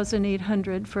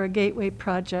 13,800 for a gateway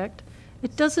project.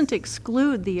 It doesn't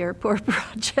exclude the airport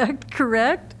project,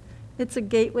 correct? It's a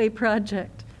gateway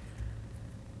project.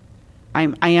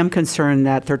 I am concerned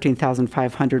that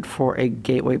 13,500 for a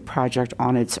gateway project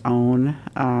on its own,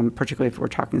 particularly if we're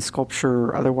talking sculpture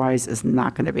or otherwise, is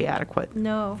not going to be adequate.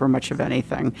 No. For much of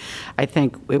anything. I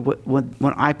think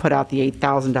when I put out the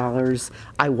 $8,000,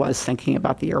 I was thinking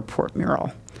about the airport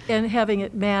mural. And having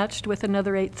it matched with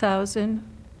another 8,000?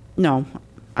 No,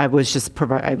 I was just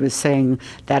I was saying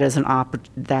that is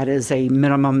that is a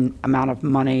minimum amount of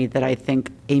money that I think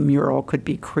a mural could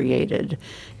be created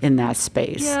in that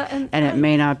space. Yeah, and it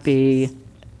may not be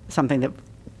something that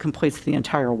completes the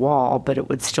entire wall, but it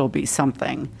would still be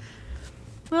something.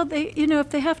 Well, if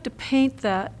they have to paint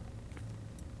that,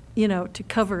 to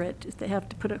cover it, if they have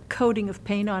to put a coating of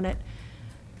paint on it,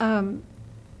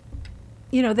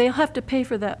 they'll have to pay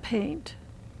for that paint.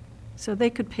 So they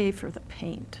could pay for the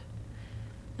paint.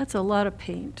 That's a lot of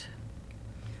paint.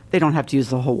 They don't have to use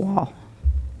the whole wall.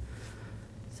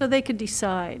 So they could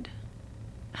decide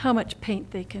how much paint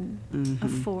they can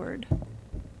afford.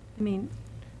 I mean,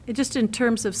 just in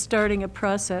terms of starting a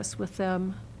process with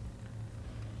them.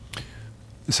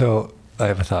 So I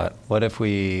have a thought. What if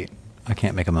I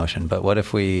can't make a motion, but what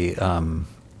if we go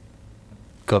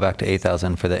back to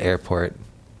 8,000 for the airport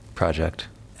project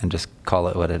and just call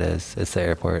it what it is? It's the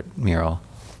airport mural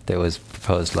that was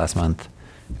proposed last month,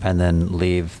 and then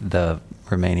leave the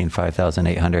remaining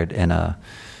 5,800 in a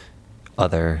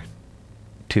other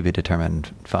to be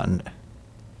determined fund.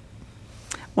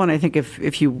 Well, and I think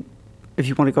if you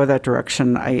want to go that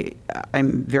direction,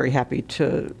 I'm very happy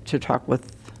to talk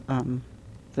with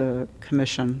the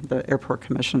commission, the airport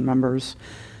commission members,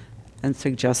 and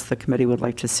suggest the committee would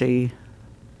like to see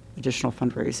additional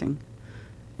fundraising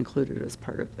included as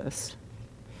part of this.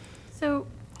 So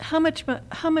how much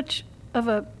of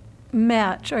a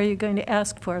match are you going to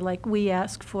ask for, like we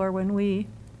ask for when we,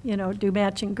 do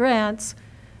matching grants?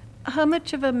 How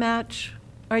much of a match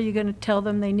are you going to tell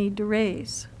them they need to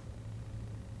raise?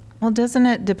 Well, doesn't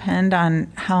it depend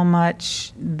on how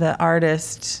much the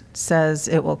artist says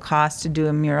it will cost to do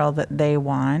a mural that they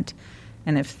want?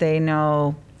 And if they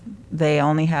know they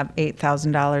only have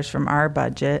 $8,000 from our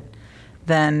budget,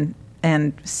 then,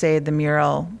 and say the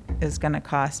mural is going to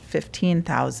cost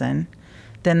 $15,000,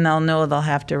 then they'll know they'll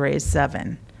have to raise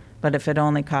 $7,000. But if it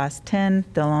only costs $10,000,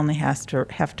 they'll only have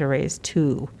to raise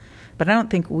 $2,000. But I don't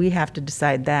think we have to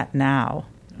decide that now.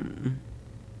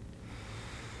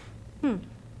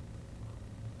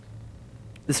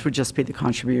 This would just be the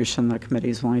contribution the committee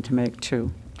is willing to make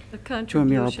to a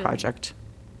mural project.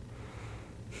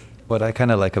 What I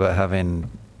kind of like about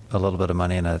having a little bit of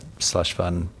money in a slush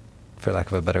fund, for lack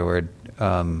of a better word,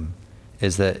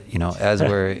 is that, as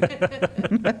we're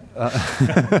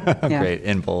great,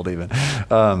 in bold even,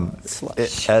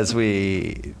 as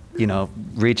we,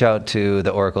 reach out to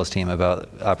the Oracles team about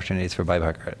opportunities for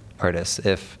BIPOC artists,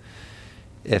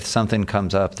 if something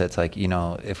comes up that's like,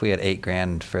 if we had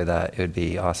 $8,000 for that, it would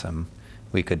be awesome.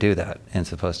 We could do that,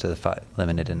 as opposed to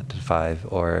limited it to 5,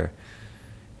 or,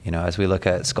 as we look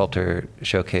at sculptor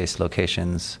showcase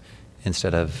locations,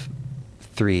 instead of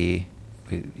 3,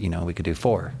 we could do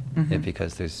 4,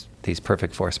 because there's these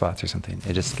perfect 4 spots or something.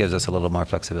 It just gives us a little more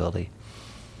flexibility.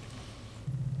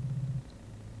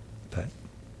 But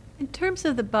In terms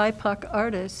of the BIPOC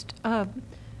artist, I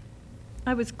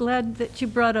was glad that you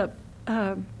brought up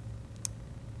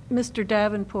Mr.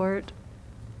 Davenport.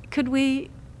 Could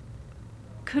we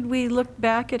look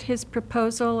back at his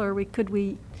proposal, or could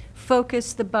we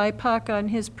focus the BIPOC on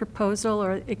his proposal,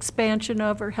 or expansion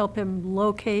of, or help him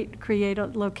create a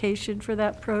location for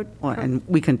that Well, and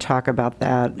we can talk about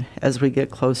that as we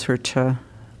get closer to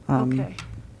Okay.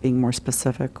 being more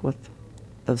specific with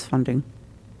those funding.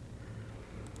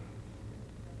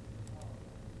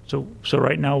 So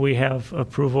right now we have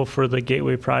approval for the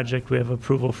Gateway project. We have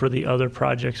approval for the other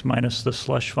projects minus the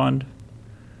slush fund.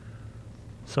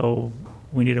 So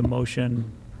we need a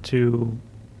motion to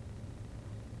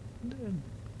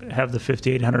have the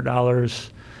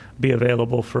 $5,800 be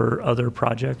available for other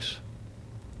projects.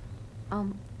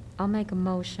 I'll make a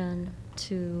motion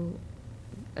to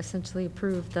essentially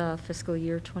approve the fiscal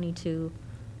year 22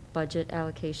 budget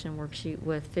allocation worksheet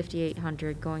with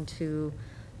 $5,800 going to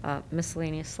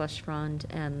miscellaneous slush fund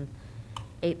and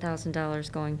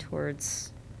 $8,000 going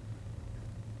towards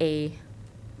a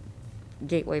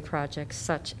gateway project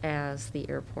such as the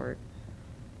airport.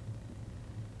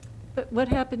 But what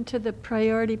happened to the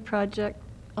priority project,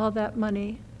 all that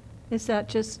money? Is that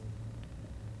just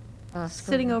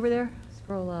Sitting over there?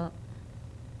 Scroll up.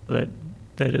 That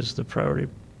is the priority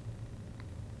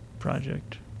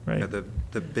project, right? Yeah,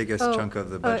 the biggest Oh, chunk of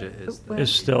the budget is the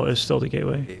Is still the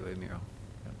Gateway. Gateway mural.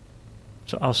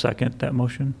 So I'll second that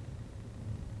motion.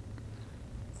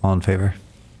 All in favor?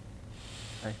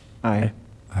 Aye.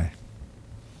 Aye.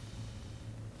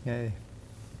 Yay.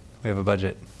 We have a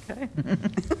budget. Okay.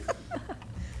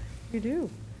 You do.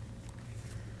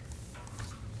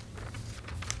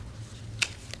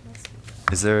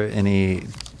 Is there any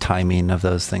timing of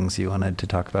those things you wanted to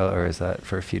talk about, or is that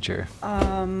for future?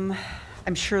 I'm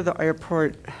sure the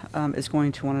airport is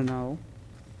going to want to know,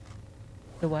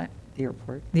 The what? the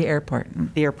airport. The airport.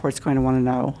 The airport's going to want to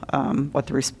know what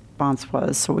the response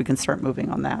was, so we can start moving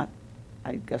on that.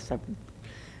 I guess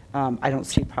I don't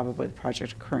see probably the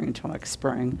project occurring until next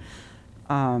spring.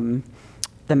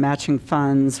 The matching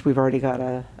funds, we've already got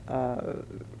a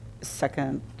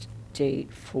second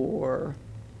date for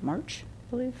March,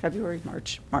 I believe, February,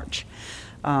 March.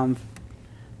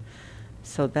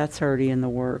 So that's already in the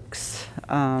works.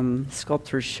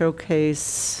 Sculptors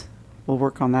Showcase, we'll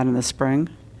work on that in the spring,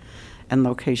 and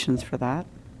locations for that.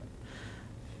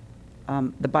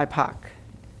 The BIPOC,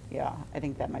 yeah, I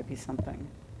think that might be something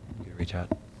You could reach out.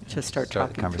 to start the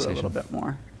talking through a conversation. little bit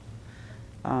more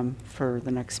for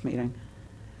the next meeting,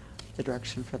 the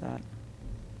direction for that.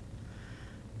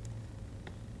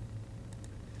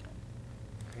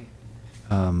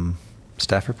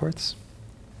 Staff reports?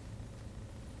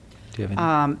 Do you have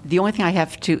any? The only thing I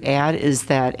have to add is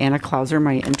that Anna Clauser,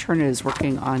 my intern, is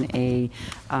working on a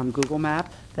Google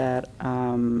map that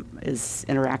is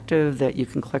interactive, that you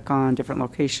can click on different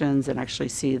locations and actually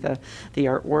see the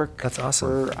artwork. That's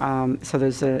awesome. So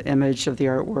there's an image of the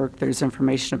artwork, there's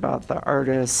information about the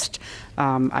artist.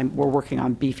 We're working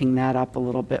on beefing that up a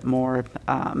little bit more,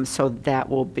 so that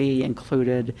will be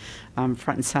included front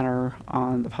and center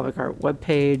on the Public Art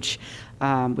webpage.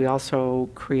 We also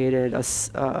created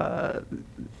a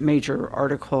major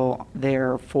article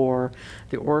there for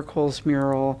the Oracles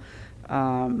mural,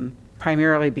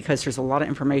 primarily because there's a lot of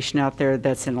information out there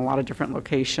that's in a lot of different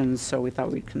locations, so we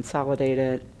thought we'd consolidate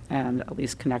it and at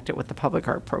least connect it with the Public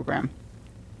Art program.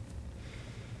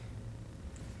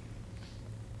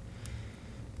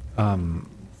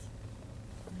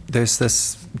 There's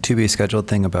this to-be scheduled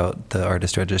thing about the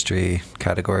artist registry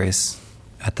categories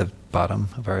at the bottom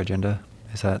of our agenda.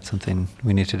 Is that something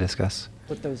we need to discuss?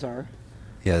 What those are.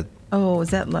 Yeah, Oh, is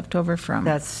that left over from?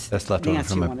 That's left over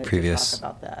Nancy from a wanted to previous-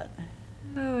 talk about that.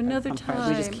 Oh, another Sometimes time.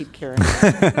 We just keep carrying.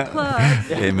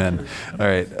 Plug. Amen. All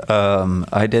right.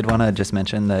 I did want to just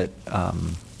mention that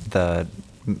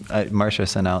Marcia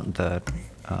sent out the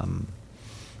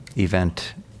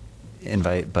event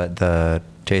invite, but the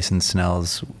Jason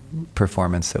Snell's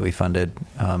performance that we funded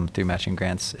through matching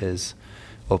grants is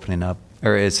opening up,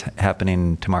 or is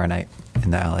happening tomorrow night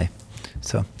in the alley.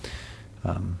 So,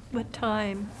 What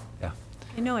time? yeah.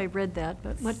 I know I read that,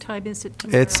 but what time is it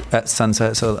tomorrow? It's at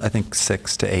sunset, so I think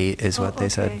 6 to 8 is what they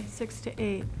said. Okay, 6 to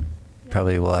 8.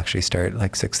 Probably will actually start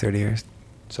like 6:30 or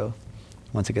so,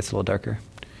 once it gets a little darker.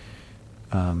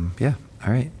 Yeah,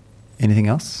 all right. Anything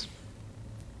else?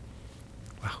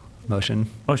 Wow. Motion?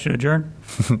 Motion adjourn?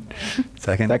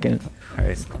 Second? Second. All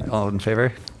right. All in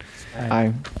favor?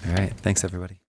 Aye. All right. Thanks, everybody.